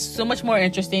is so much more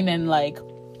interesting than, like,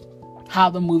 how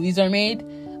the movies are made.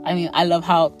 I mean, I love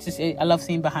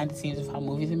seeing behind the scenes of how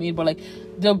movies are made, but, like,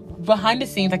 the behind the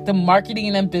scenes, like, the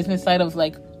marketing and business side of,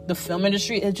 like, the film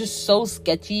industry is just so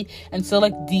sketchy and so,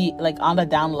 like, on the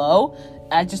down low.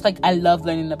 I love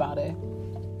learning about it.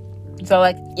 So,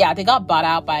 like, yeah, they got bought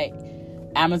out by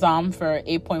Amazon for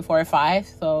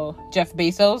 8.45. So Jeff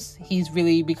Bezos, he's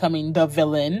really becoming the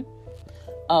villain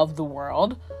of the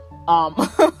world. I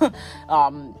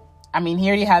mean, he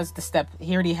already has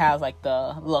like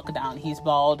the look down. He's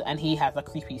bald and he has a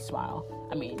creepy smile.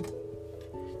 I mean,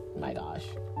 my gosh.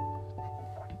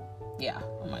 Yeah,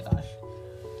 oh my gosh.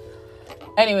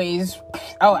 Anyways,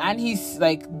 and he's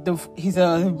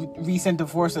a recent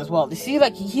divorce as well. You see,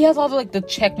 like, he has all the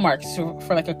check marks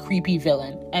for like a creepy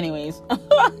villain. Anyways,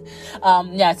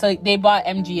 yeah. So they bought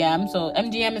MGM. So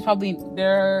MGM is probably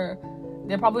they're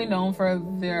probably known for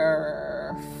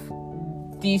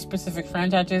these specific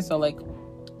franchises. So like,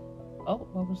 oh,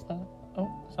 what was that? Oh,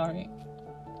 sorry.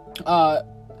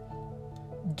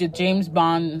 The James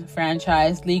Bond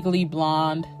franchise, Legally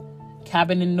Blonde,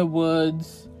 Cabin in the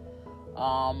Woods.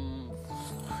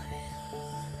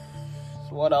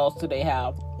 What else do they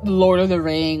have? Lord of the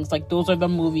Rings. Like, those are the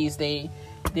movies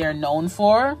they're known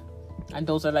for, and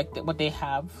those are like what they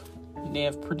have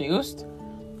produced.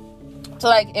 So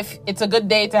like, if it's a good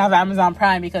day to have Amazon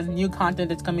Prime, because new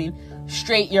content is coming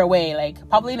straight your way. Like,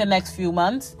 probably in the next few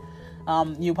months,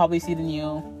 you'll probably see the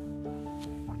new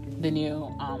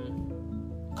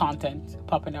content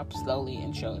popping up slowly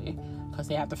and surely, because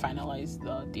they have to finalize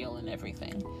the deal and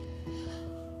everything.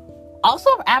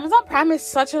 Also, Amazon Prime is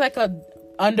such a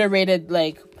underrated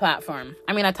like platform.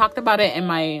 I mean, I talked about it in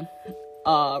my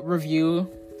review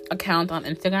account on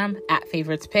Instagram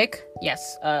 @favoritespick.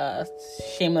 Yes,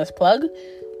 shameless plug.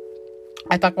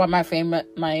 I talk about my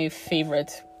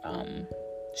favorite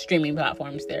streaming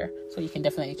platforms there, so you can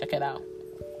definitely check it out.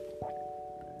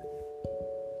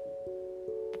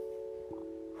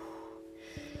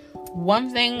 One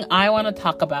thing I want to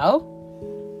talk about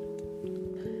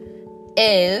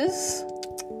is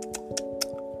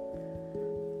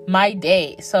my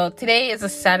day. So today is a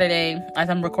Saturday as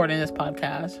I'm recording this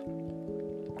podcast.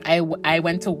 I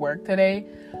went to work today,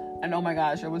 and oh my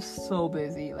gosh, it was so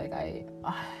busy. Like,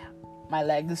 my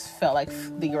legs felt like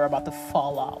they were about to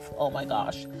fall off. Oh my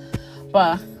gosh.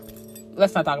 But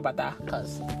let's not talk about that,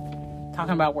 because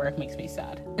talking about work makes me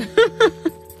sad.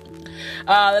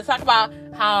 Let's talk about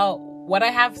what I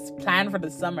have planned for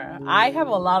the summer. I have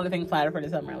a lot of things planned for the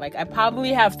summer. Like, I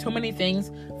probably have too many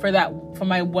things for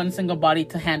my one single body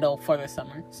to handle for the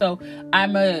summer. So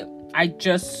I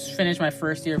just finished my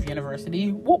first year of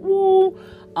university. Woo woo.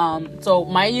 So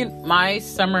my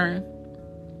summer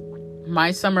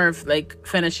like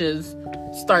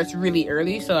starts really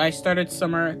early. So I started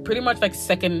summer pretty much like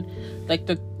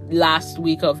the last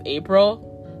week of April.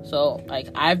 So like,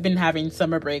 I've been having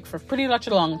summer break for pretty much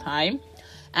a long time.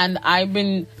 And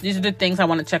these are the things I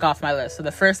want to check off my list. So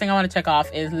the first thing I want to check off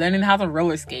is learning how to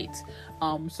roller skate.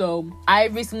 So I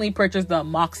recently purchased the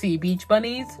Moxie Beach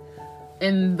Bunnies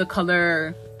in the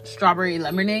color Strawberry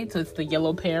Lemonade. So it's the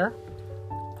yellow pair.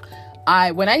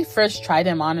 When I first tried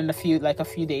them on a few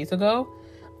days ago,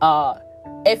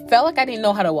 it felt like I didn't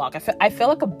know how to walk. I felt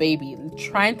like a baby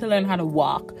trying to learn how to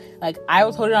walk. Like, I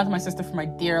was holding on to my sister for my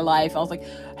dear life. I was like,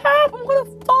 help, I'm gonna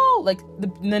fall. Like,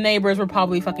 the neighbors were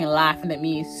probably fucking laughing at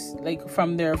me, like,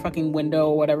 from their fucking window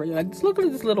or whatever. You're like, just look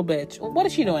at this little bitch. What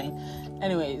is she doing?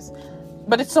 Anyways,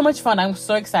 but it's so much fun. I'm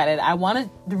so excited.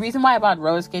 The reason why I bought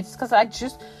roller skates is because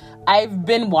I've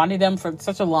been wanting them for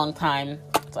such a long time.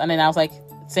 And then I was like,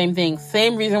 same thing.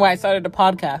 Same reason why I started the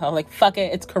podcast. I was like, fuck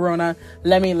it, it's Corona.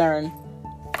 Let me learn.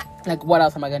 Like, what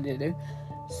else am I going to do?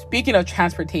 Speaking of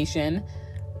transportation,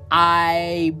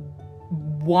 I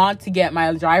want to get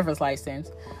my driver's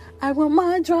license. I want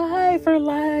my driver's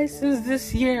license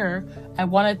this year. I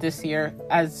want it this year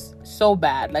so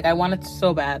bad. Like, I want it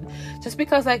so bad. Just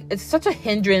because, like, it's such a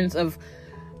hindrance of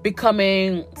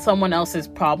becoming someone else's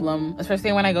problem.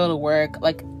 Especially when I go to work.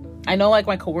 Like, I know, like,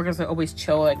 my coworkers are always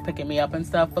chill, like, picking me up and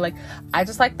stuff. But, like, I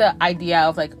just like the idea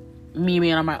of, like, me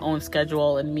being on my own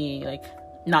schedule and me, like,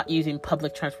 not using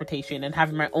public transportation and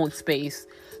having my own space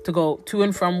to go to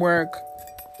and from work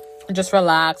and just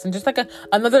relax and just like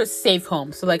another safe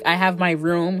home. So like I have my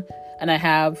room and I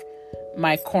have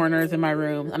my corners in my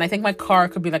room, and I think my car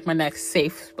could be like my next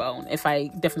safe zone if I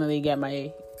definitely get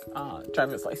my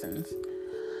driver's license.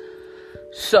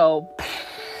 So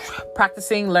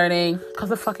practicing, learning,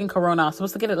 because of fucking corona. I was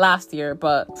supposed to get it last year,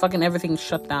 but fucking everything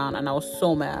shut down and I was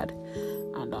so mad.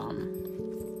 And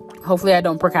hopefully I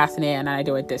don't procrastinate and I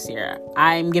do it this year.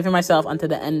 I'm giving myself until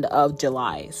the end of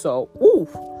July. So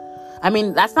I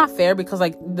mean, that's not fair because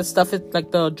like the stuff is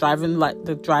like the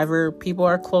driver people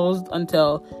are closed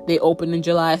until they open in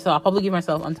July. So I'll probably give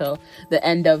myself until the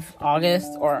end of August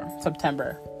or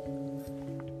September.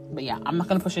 But yeah, I'm not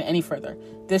going to push it any further.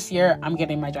 This year, I'm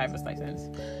getting my driver's license.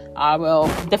 I will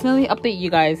definitely update you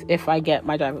guys if I get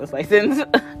my driver's license.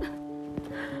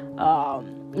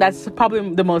 That's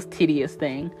probably the most tedious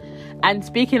thing. And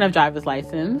speaking of driver's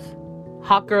license,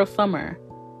 hot girl summer.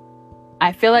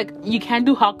 I feel like you can't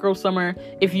do hot girl summer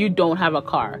if you don't have a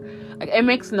car. Like, it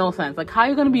makes no sense. Like, how are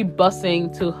you going to be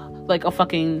busing to, like, a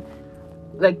fucking,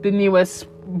 like, the newest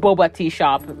boba tea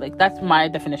shop? Like, that's my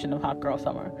definition of hot girl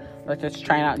summer. Like, just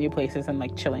trying out new places and,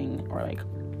 like, chilling. Or, like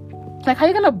how are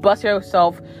you going to bus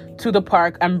yourself to the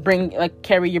park and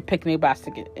carry your picnic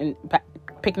basket in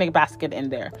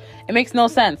there? It makes no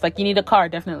sense. Like, you need a car,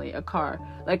 definitely, a car.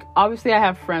 Like, obviously, I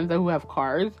have friends who have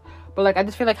cars. But, like, I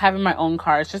just feel like having my own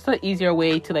car is just an easier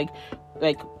way to,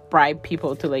 like bribe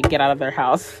people to, like, get out of their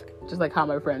house. Just like how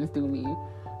my friends do me.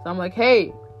 So I'm like,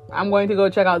 hey, I'm going to go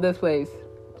check out this place.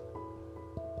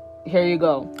 Here you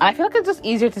go. I feel like it's just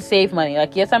easier to save money.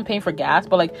 Like, yes, I'm paying for gas,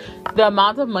 but, like, the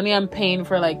amount of money I'm paying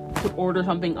for, like, to order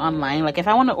something online. Like, if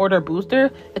I want to order a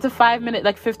booster, it's a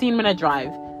 15-minute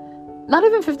drive. Not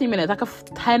even 15 minutes, like a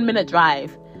 10-minute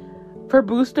drive. For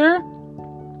booster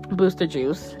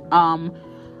juice.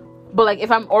 But, like,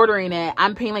 if I'm ordering it,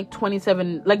 I'm paying, like,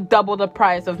 $27, like, double the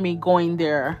price of me going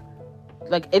there.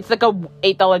 Like, it's, like, a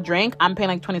 $8 drink. I'm paying,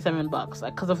 like, $27,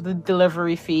 like, because of the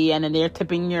delivery fee. And then they're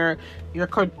tipping your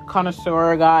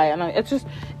connoisseur guy. And, like, it just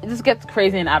gets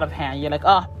crazy and out of hand. You're like,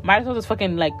 oh, might as well just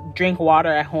fucking, like, drink water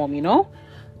at home, you know?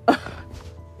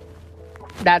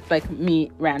 That's, like,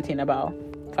 me ranting about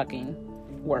fucking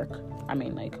work. I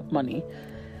mean, like, money.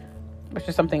 Which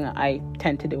is something that I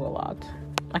tend to do a lot.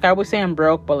 Like, I always say I'm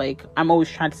broke, but, like, I'm always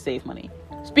trying to save money.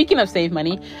 Speaking of save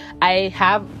money, I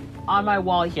have on my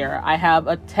wall here, I have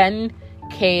a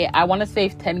 10K. I want to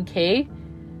save 10K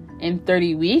in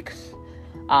 30 weeks.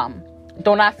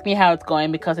 Don't ask me how it's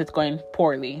going because it's going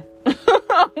poorly.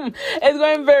 It's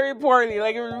going very poorly.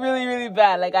 Like, it was really, really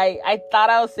bad. Like, I thought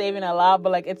I was saving a lot,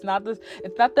 but, like, it's not the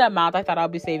amount I thought I'll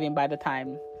be saving by the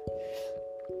time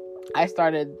I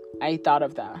thought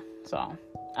of that. So,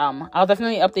 I'll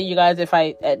definitely update you guys if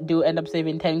I do end up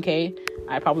saving 10K.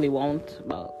 I probably won't,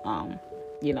 but,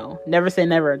 you know, never say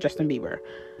never, Justin Bieber.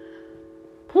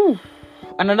 Whew.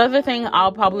 And another thing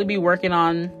I'll probably be working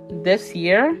on this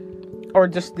year, or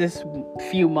just this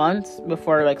few months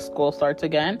before, like, school starts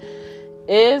again,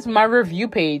 is my review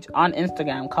page on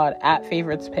Instagram called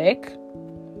 @FavoritesPick.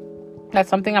 That's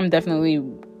something I'm definitely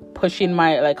pushing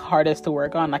my, like, hardest to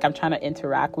work on. Like, I'm trying to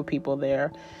interact with people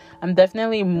there. I'm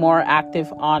definitely more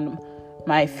active on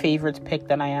my favorites pick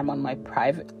than I am on my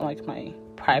private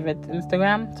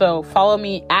Instagram. So follow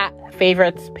me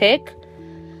 @FavoritesPick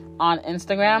on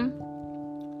Instagram.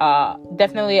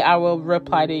 Definitely I will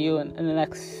reply to you in the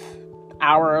next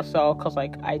hour or so, because,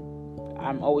 like,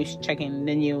 I'm always checking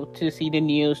the news to see the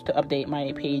news, to update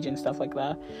my page and stuff like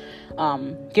that.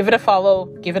 Give it a follow,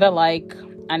 give it a like,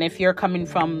 and if you're coming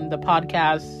from the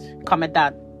podcast, comment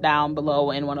that down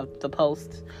below in one of the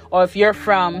posts. Or if you're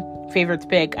from Favorites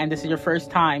Pick and this is your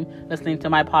first time listening to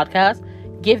my podcast,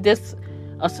 give this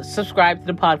a subscribe to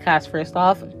the podcast first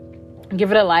off.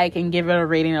 Give it a like and give it a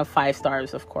rating of 5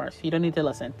 stars, of course. You don't need to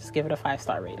listen. Just give it a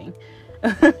 5-star rating.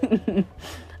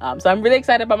 So I'm really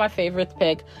excited about my favorites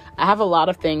pick. I have a lot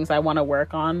of things I want to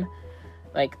work on,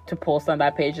 like, to post on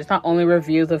that page. It's not only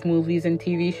reviews of movies and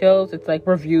TV shows. It's, like,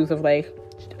 reviews of, like,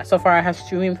 so far I have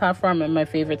streaming platform and my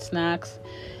favorite snacks.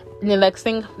 And the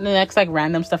next like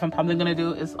random stuff I'm probably gonna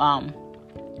do is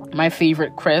my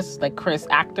favorite Chris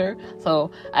actor. So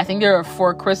I think there are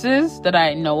 4 Chris's that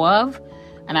I know of,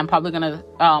 and I'm probably gonna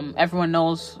everyone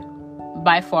knows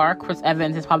by far Chris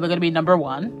Evans is probably gonna be number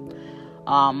 1.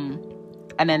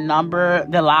 And then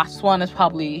the last one is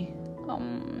probably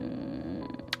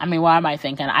I mean, what am I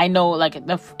thinking? I know, like,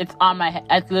 it's on my head.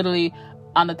 It's literally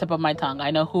on the tip of my tongue.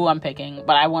 I know who I'm picking,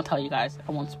 but I won't tell you guys.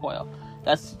 I won't spoil.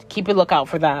 Keep a lookout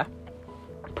for that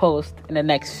post in the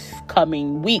next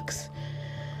coming weeks.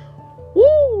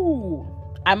 Woo!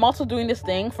 I'm also doing this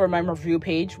thing for my review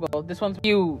page. Well, this one's a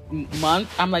few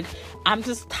months. I'm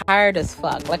just tired as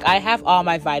fuck. Like, I have all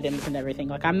my vitamins and everything.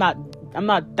 Like, I'm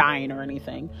not dying or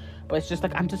anything. But it's just,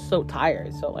 like, I'm just so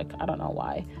tired. So, like, I don't know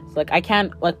why. So, like, I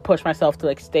can't, like, push myself to,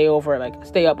 like, stay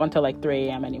up until, like, 3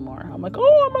 a.m. anymore. I'm like,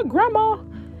 oh, I'm a grandma.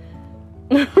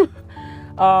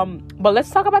 But let's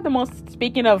talk about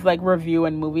speaking of, like, review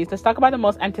and movies, let's talk about the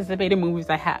most anticipated movies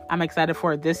I'm excited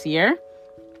for this year.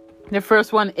 The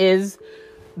first one is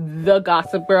the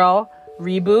Gossip Girl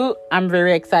reboot. I'm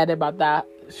very excited about that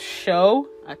show,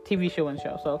 a TV show and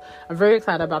show. So I'm very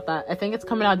excited about that. I think it's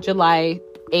coming out July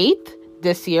 8th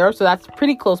this year. So that's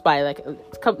pretty close by. Like,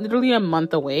 it's literally a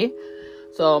month away.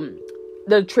 So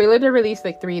the trailer they released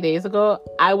like 3 days ago,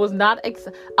 I was not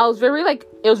I was very, like,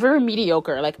 it was very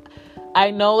mediocre. Like,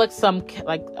 I know, like,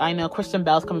 I know Kristen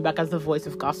Bell's coming back as the voice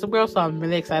of Gossip Girl, so I'm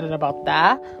really excited about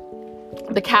that.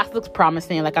 The cast looks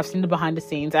promising. Like, I've seen the behind the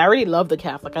scenes. I already love the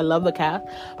cast. Like, I love the cast,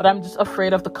 but I'm just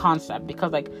afraid of the concept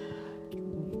because, like,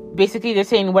 basically they're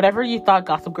saying whatever you thought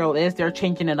Gossip Girl is, they're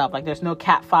changing it up. Like, there's no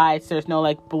cat fights, there's no,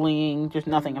 like, bullying, there's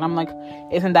nothing. And I'm like,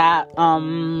 isn't that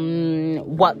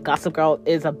what Gossip Girl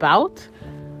is about?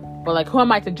 But, like, who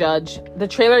am I to judge? The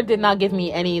trailer did not give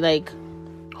me any, like,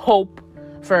 hope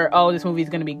for, oh, this movie's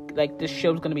gonna be, like, this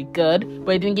show's gonna be good,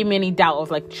 but it didn't give me any doubt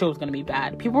of, like, show's gonna be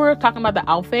bad. People were talking about the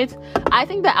outfits. I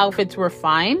think the outfits were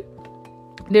fine.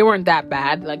 They weren't that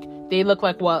bad. Like, they look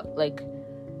like what, like,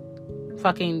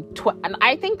 fucking and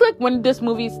I think, like, when this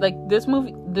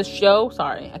show,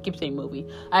 sorry, I keep saying movie,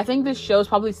 I think this show is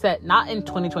probably set not in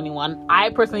 2021. I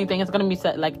personally think it's gonna be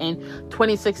set, like, in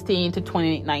 2016 to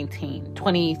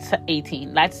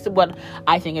 2018. That's what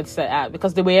I think it's set at,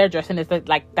 because the way they're dressing is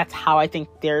like that's how I think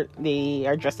they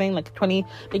are dressing. Like, they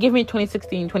give me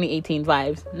 2016 2018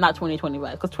 vibes, not 2020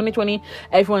 vibes, because 2020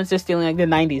 everyone's just stealing, like, the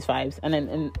 90s vibes, and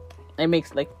it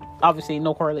makes, like, obviously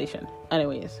no correlation.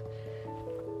 Anyways,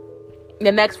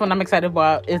 the next one I'm excited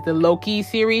about is the Loki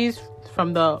series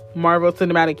from the Marvel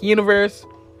Cinematic Universe.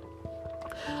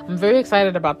 I'm very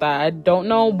excited about that. I don't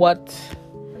know what...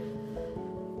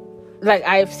 Like,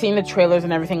 I've seen the trailers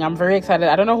and everything. I'm very excited.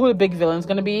 I don't know who the big villain's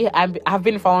going to be. I've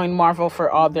been following Marvel for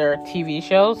all their TV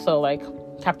shows. So, like,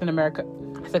 Captain America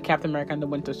and the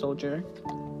Winter Soldier.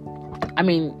 I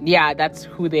mean, yeah, that's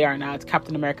who they are now. It's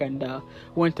Captain America and the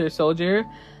Winter Soldier.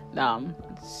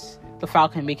 The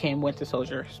Falcon became Winter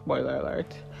Soldier. Spoiler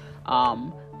alert.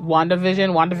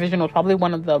 WandaVision was probably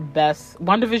one of the best.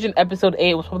 WandaVision episode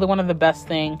 8 was probably one of the best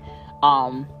thing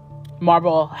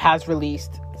Marvel has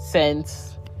released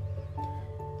since,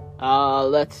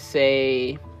 let's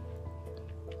say,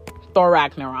 Thor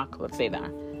Ragnarok. Let's say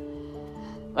that.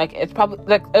 Like, it's probably,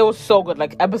 like, it was so good.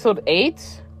 Like, episode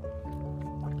 8,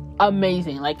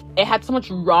 amazing. Like, it had so much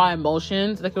raw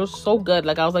emotions. Like, it was so good.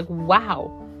 Like, I was like,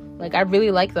 wow. Like, I really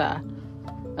like that.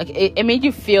 Like, it made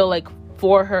you feel, like,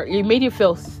 for her. It made you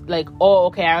feel like, oh,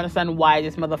 okay, I understand why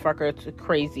this motherfucker is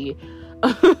crazy.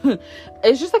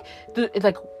 It's just like, it's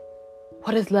like,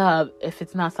 what is love if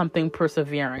it's not something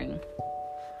persevering?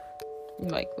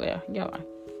 Like, yeah.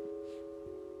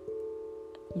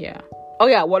 Oh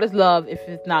yeah, what is love if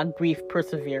it's not grief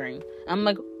persevering? I'm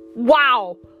like,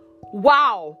 wow.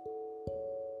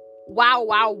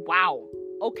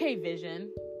 Okay,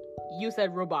 Vision, you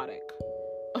said robotic.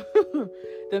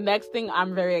 The next thing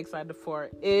I'm very excited for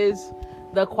is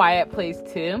The Quiet Place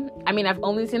 2. I mean, I've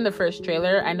only seen the first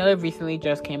trailer. I know it recently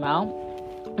just came out.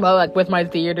 But, like, with my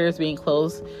theaters being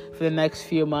closed for the next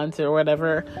few months or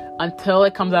whatever, until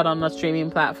it comes out on a streaming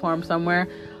platform somewhere,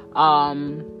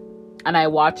 and I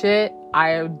watch it,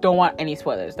 I don't want any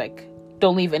spoilers. Like,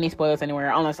 don't leave any spoilers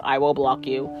anywhere unless I will block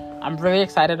you. I'm really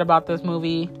excited about this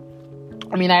movie.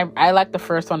 I mean, I like the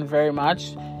first one very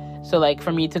much. So, like,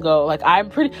 for me to go, like, I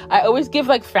always give,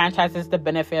 like, franchises the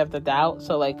benefit of the doubt.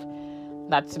 So, like,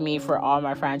 that's me for all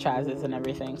my franchises and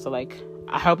everything. So, like,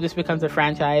 I hope this becomes a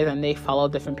franchise and they follow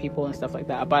different people and stuff like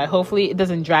that. But hopefully it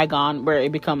doesn't drag on where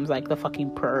it becomes, like, the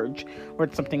fucking Purge or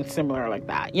something similar like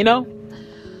that, you know?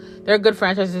 There are good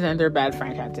franchises and there are bad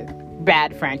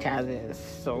franchises.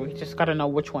 So, we just gotta know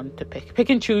which one to pick.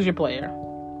 Pick and choose your player.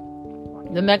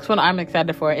 The next one I'm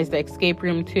excited for is the Escape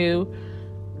Room 2.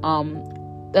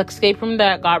 The Escape Room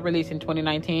that got released in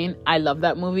 2019. I love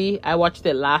that movie. I watched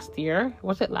it last year.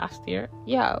 Was it last year?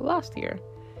 Yeah, last year.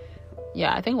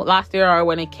 Yeah, I think last year or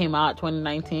when it came out,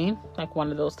 2019. Like,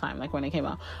 one of those times, like, when it came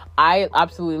out. I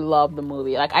absolutely love the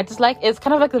movie. Like, I just like, it's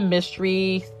kind of like a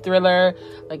mystery thriller.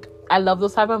 Like, I love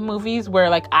those type of movies where,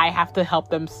 like, I have to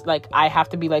help them. Like, I have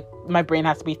to be, like, my brain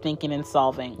has to be thinking and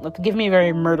solving. Like, give me a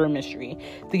very murder mystery.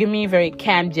 To give me a very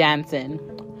Cam Jansen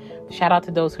Shout out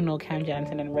to those who know Cam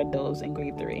Jansen and read those in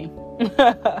grade 3.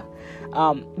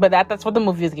 But that's what the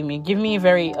movie is giving me. Give me a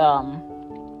very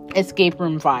escape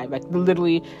room vibe. Like,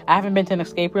 literally, I haven't been to an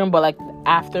escape room, but like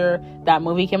after that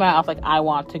movie came out, I was like, I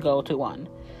want to go to one.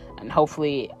 And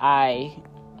hopefully I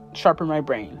sharpen my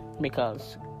brain,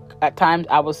 because at times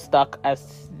I was stuck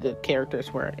as the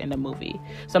characters were in the movie.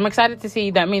 So I'm excited to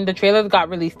see that. I mean, the trailer got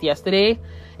released yesterday.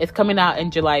 It's coming out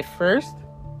in July 1st.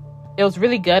 It was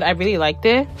really good. I really liked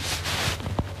it.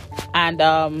 And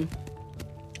I'm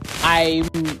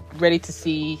ready to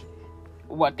see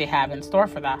what they have in store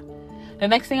for that. The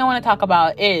next thing I want to talk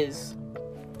about is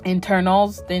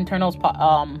Internals. The Internals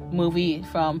movie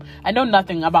from... I know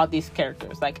nothing about these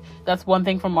characters. Like, that's one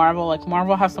thing from Marvel. Like,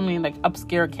 Marvel has so many, like,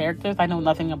 obscure characters. I know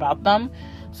nothing about them.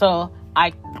 So,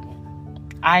 I'm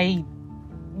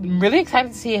really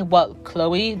excited to see what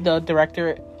Chloe, the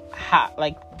director,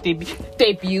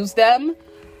 debuts them.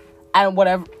 And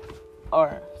whatever...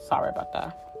 Or, sorry about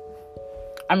that.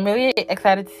 I'm really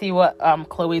excited to see what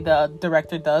Chloe, the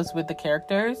director, does with the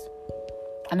characters.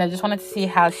 And I just wanted to see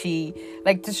how she,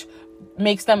 like, just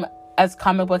makes them as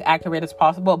comic book accurate as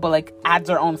possible, but, like, adds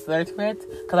her own flair to it.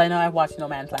 Because I know I watched No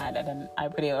Man's Land, and I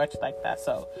pretty much like that.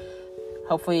 So,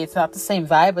 hopefully it's not the same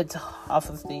vibe, but it's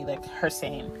obviously, like, her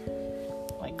same,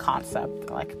 like, concept.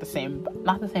 Like, the same,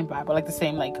 not the same vibe, but, like, the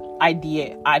same, like,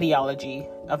 ideology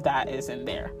of that is in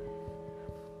there.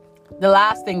 The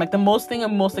last thing, like, the most thing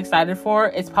I'm most excited for,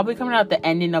 it's probably coming out at the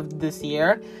ending of this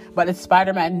year, but it's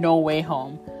Spider-Man No Way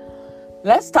Home.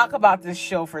 Let's talk about this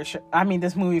show for sure. I mean,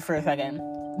 this movie for a second.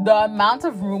 The amount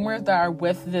of rumors that are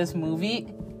with this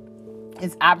movie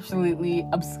is absolutely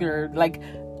absurd. Like,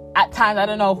 at times, I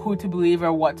don't know who to believe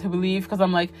or what to believe, because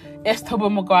I'm like, is Tobey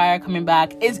Maguire coming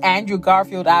back? Is Andrew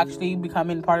Garfield actually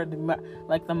becoming part of the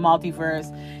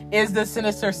multiverse? Is the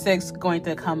Sinister Six going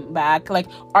to come back? Like,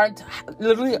 aren't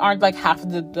like half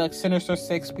of the Sinister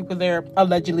Six people they're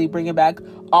allegedly bringing back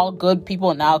all good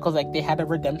people now, because like they had a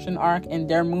redemption arc in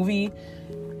their movie?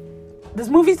 This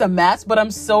movie's a mess, but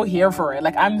I'm so here for it.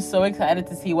 Like, I'm so excited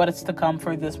to see what is to come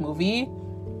for this movie.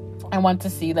 I want to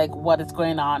see like what is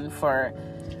going on for...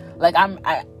 Like,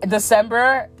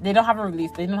 December, they don't have a release.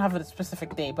 They don't have a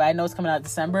specific date, but I know it's coming out in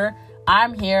December.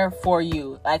 I'm here for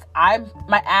you. Like,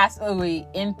 my ass away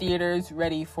in theaters,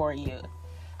 ready for you.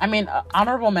 I mean,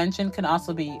 honorable mention can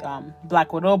also be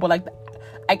Black Widow, but like,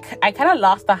 I kind of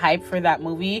lost the hype for that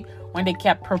movie when they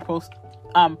kept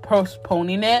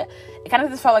postponing it. It kind of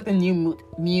just felt like the New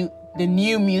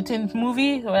Mutant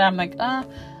movie, where I'm like,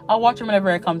 I'll watch it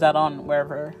whenever it comes out on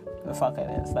wherever the fuck it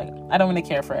is. Like, I don't really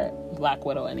care for Black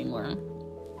Widow anymore.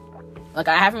 Like,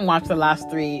 I haven't watched the last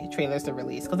 3 trailers to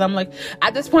release, because I'm like,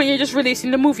 at this point, you're just releasing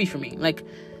the movie for me. Like,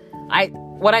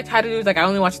 what I try to do is, like, I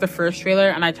only watch the first trailer,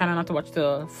 and I try not to watch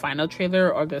the final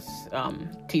trailer or the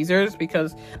teasers,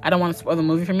 because I don't want to spoil the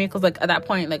movie for me. Because, like, at that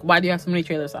point, like, why do you have so many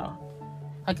trailers out?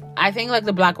 Like, I think, like,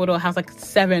 the Black Widow has, like,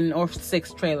 7 or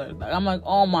 6 trailers. Like, I'm like,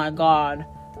 oh my god.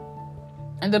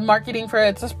 And the marketing for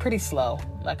it's just pretty slow.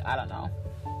 Like, I don't know.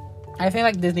 I think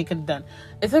like Disney could have done.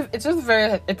 It's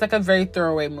like a very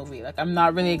throwaway movie. Like, I'm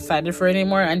not really excited for it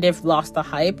anymore, and they've lost the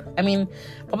hype. I mean,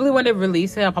 probably when they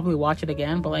release it, I'll probably watch it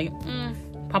again, but like,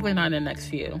 probably not in the next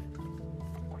few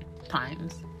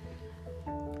times.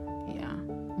 Yeah,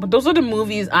 but those are the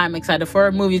movies I'm excited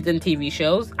for. Movies and TV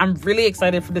shows. I'm really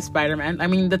excited for the Spider-Man. I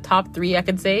mean, the top 3 I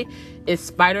could say is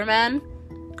Spider-Man,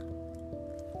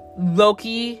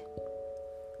 Loki,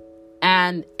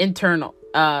 and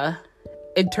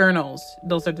Eternals.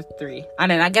 Those are the 3.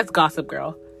 And then I guess Gossip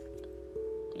Girl.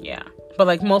 Yeah. But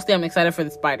like, mostly I'm excited for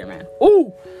the Spider-Man.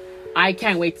 Ooh! I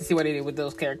can't wait to see what they do with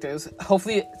those characters.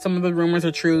 Hopefully some of the rumors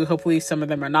are true. Hopefully some of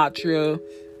them are not true.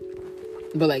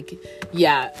 But like,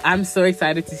 yeah, I'm so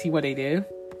excited to see what they do.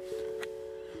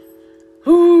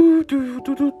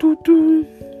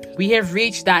 We have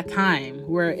reached that time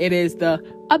where it is the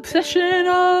obsession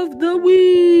of the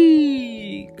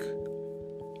week.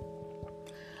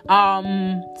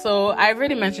 So I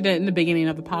already mentioned it in the beginning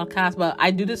of the podcast, but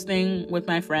I do this thing with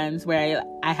my friends where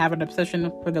I have an obsession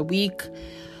for the week.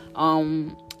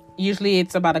 Usually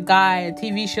it's about a guy, a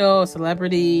TV show, a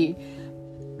celebrity,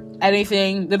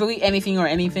 anything, literally anything or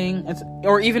anything.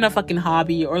 Or even a fucking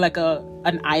hobby or like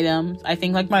an item. I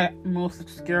think like my most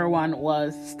obscure one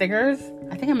was stickers.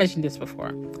 I think I mentioned this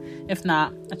before. If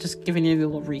not, I'm just giving you a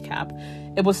little recap.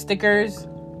 It was stickers.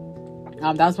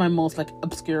 That was my most like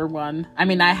obscure one. I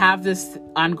mean, I have this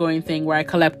ongoing thing where I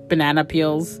collect banana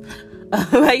peels.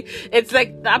 Like, it's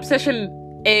like the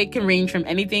obsession, it can range from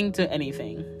anything to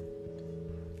anything.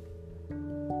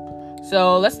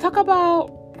 So let's talk about,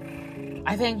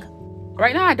 I think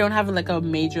right now I don't have like a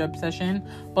major obsession,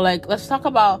 but like, let's talk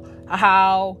about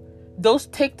how those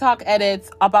TikTok edits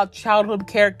about childhood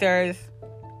characters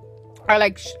are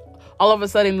like all of a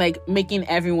sudden like making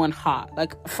everyone hot.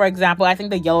 Like, for example, I think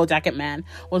the Yellow Jacket Man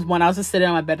was one. I was just sitting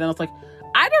on my bed and I was like,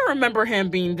 I don't remember him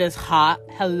being this hot.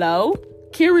 Hello?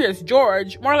 Curious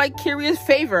George, more like Curious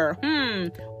Favor.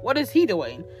 What is he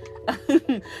doing?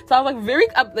 So I was like very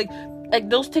like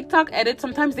those TikTok edits.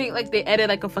 Sometimes they edit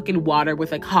like a fucking water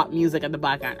with like hot music at the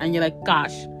background, and you're like,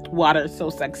 gosh, water is so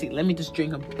sexy. Let me just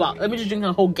drink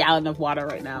a whole gallon of water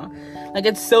right now. Like,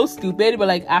 it's so stupid, but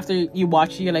like after you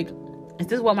watch it, you're like, is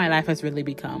this what my life has really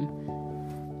become?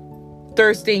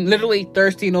 Literally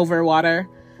thirsting over water.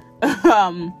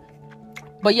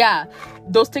 But yeah,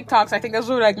 those TikToks, I think those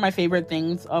were like my favorite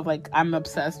things of like, I'm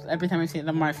obsessed. Every time I see it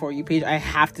on my For You page, I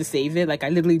have to save it. Like, I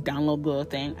literally download the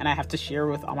thing and I have to share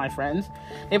with all my friends.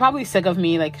 They're probably sick of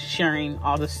me like sharing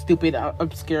all the stupid,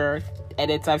 obscure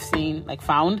edits I've seen, like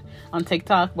found on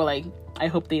TikTok. But like, I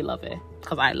hope they love it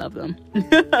because I love them.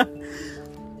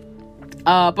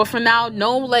 But for now,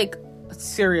 no like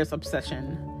serious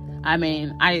obsession. I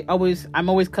mean, I'm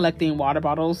always collecting water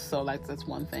bottles. So like, that's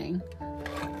one thing.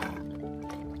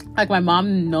 Like, my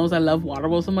mom knows I love water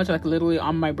bottles so much. Like, literally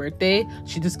on my birthday,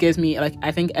 she just gives me, like, I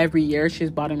think every year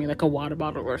she's bought me like a water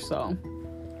bottle or so,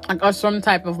 like, or some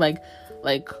type of like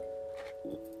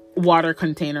water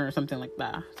container or something like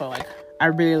that. So like, I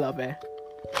really love it.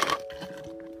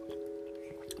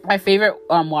 My favorite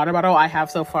water bottle I have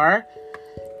so far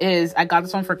is, I got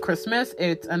this one for Christmas.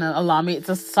 It's an Alami. It's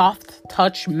a soft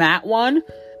touch matte one.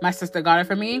 My sister got it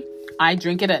for me. I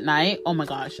drink it at night. Oh my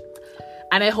gosh.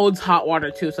 And it holds hot water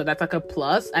too, so that's like a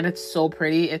plus. And it's so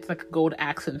pretty. It's like gold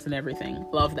accents and everything.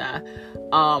 Love that.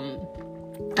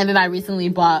 And then I recently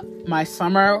bought my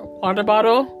summer water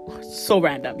bottle. So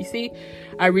random, you see?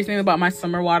 I recently bought my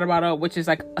summer water bottle, which is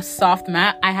like a soft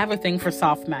matte. I have a thing for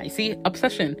soft matte. You see?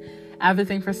 Obsession. I have a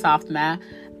thing for soft matte.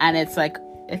 And it's like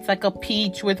a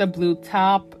peach with a blue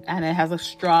top. And it has a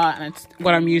straw. And it's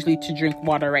what I'm usually to drink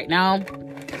water right now.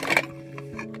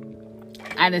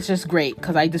 And it's just great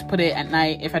because I just put it at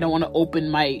night. If I don't want to open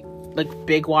my like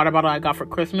big water bottle I got for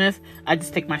Christmas, I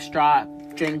just take my straw,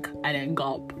 drink, and then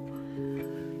gulp.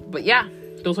 But yeah,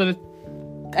 those are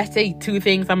I say 2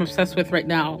 things I'm obsessed with right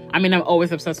now. I mean, I'm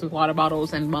always obsessed with water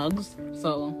bottles and mugs,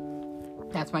 so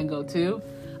that's my go-to.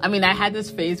 I mean, I had this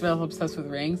phase where I was obsessed with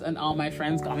rings, and all my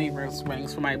friends got me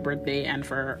rings for my birthday and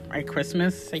for my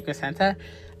Christmas, Sacred Santa.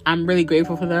 I'm really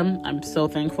grateful for them. I'm so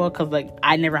thankful because like,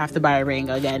 I never have to buy a ring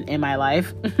again in my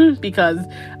life because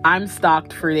I'm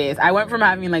stocked for days. I went from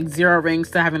having like 0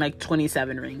 rings to having like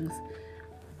 27 rings.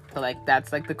 So like,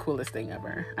 that's like the coolest thing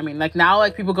ever. I mean, like, now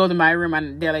like people go to my room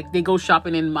and they're like, they go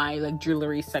shopping in my like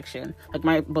jewelry section.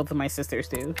 Like both of my sisters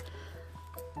do.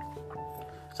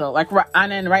 So like,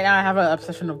 and then right now I have an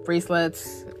obsession of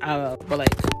bracelets. But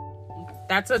like,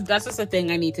 that's just a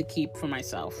thing I need to keep for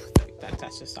myself. Like,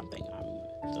 that's just something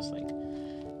I'm just like,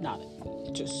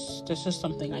 that's just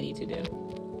something I need to do.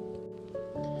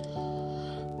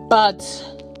 But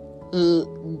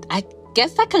I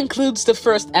guess that concludes the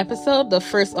first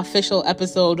official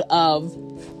episode of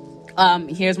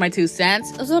Here's My 2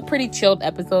 Cents. It was a pretty chilled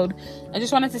episode. I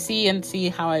just wanted to see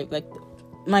how I like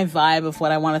my vibe of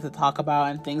what I wanted to talk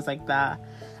about and things like that.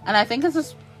 And I think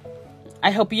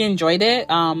I hope you enjoyed it.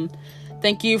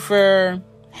 Thank you for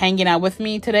hanging out with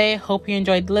me today. Hope you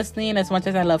enjoyed listening as much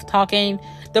as I love talking.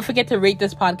 Don't forget to rate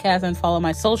this podcast and follow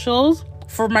my socials.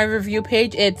 For my review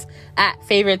page, it's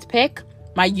 @FavoritesPick.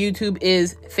 My YouTube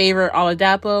is Favor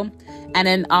Oladapo. And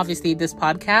then obviously this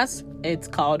podcast, it's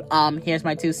called Here's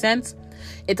My 2 Cents.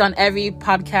 It's on every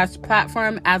podcast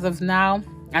platform as of now.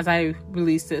 As I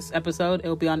release this episode, it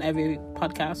will be on every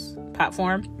podcast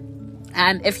platform.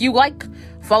 And if you like,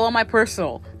 follow my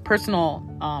personal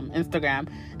Instagram.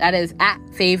 That is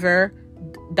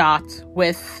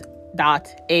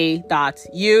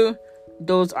 @favor.with.a.u.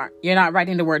 You're not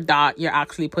writing the word dot, you're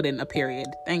actually putting a period.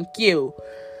 Thank you.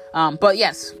 But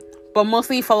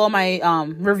mostly follow my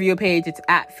review page. It's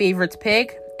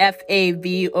 @FavoritesPick,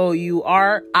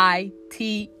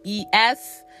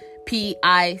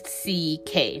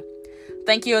 FavoritesPick.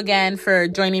 Thank you again for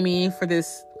joining me for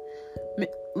this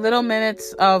little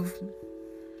minutes of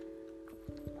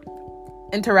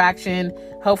interaction.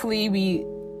 Hopefully we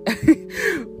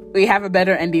have a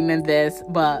better ending than this,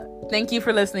 but thank you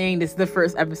for listening. This is the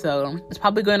first episode. It's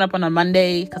probably going up on a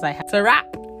Monday because it's a wrap.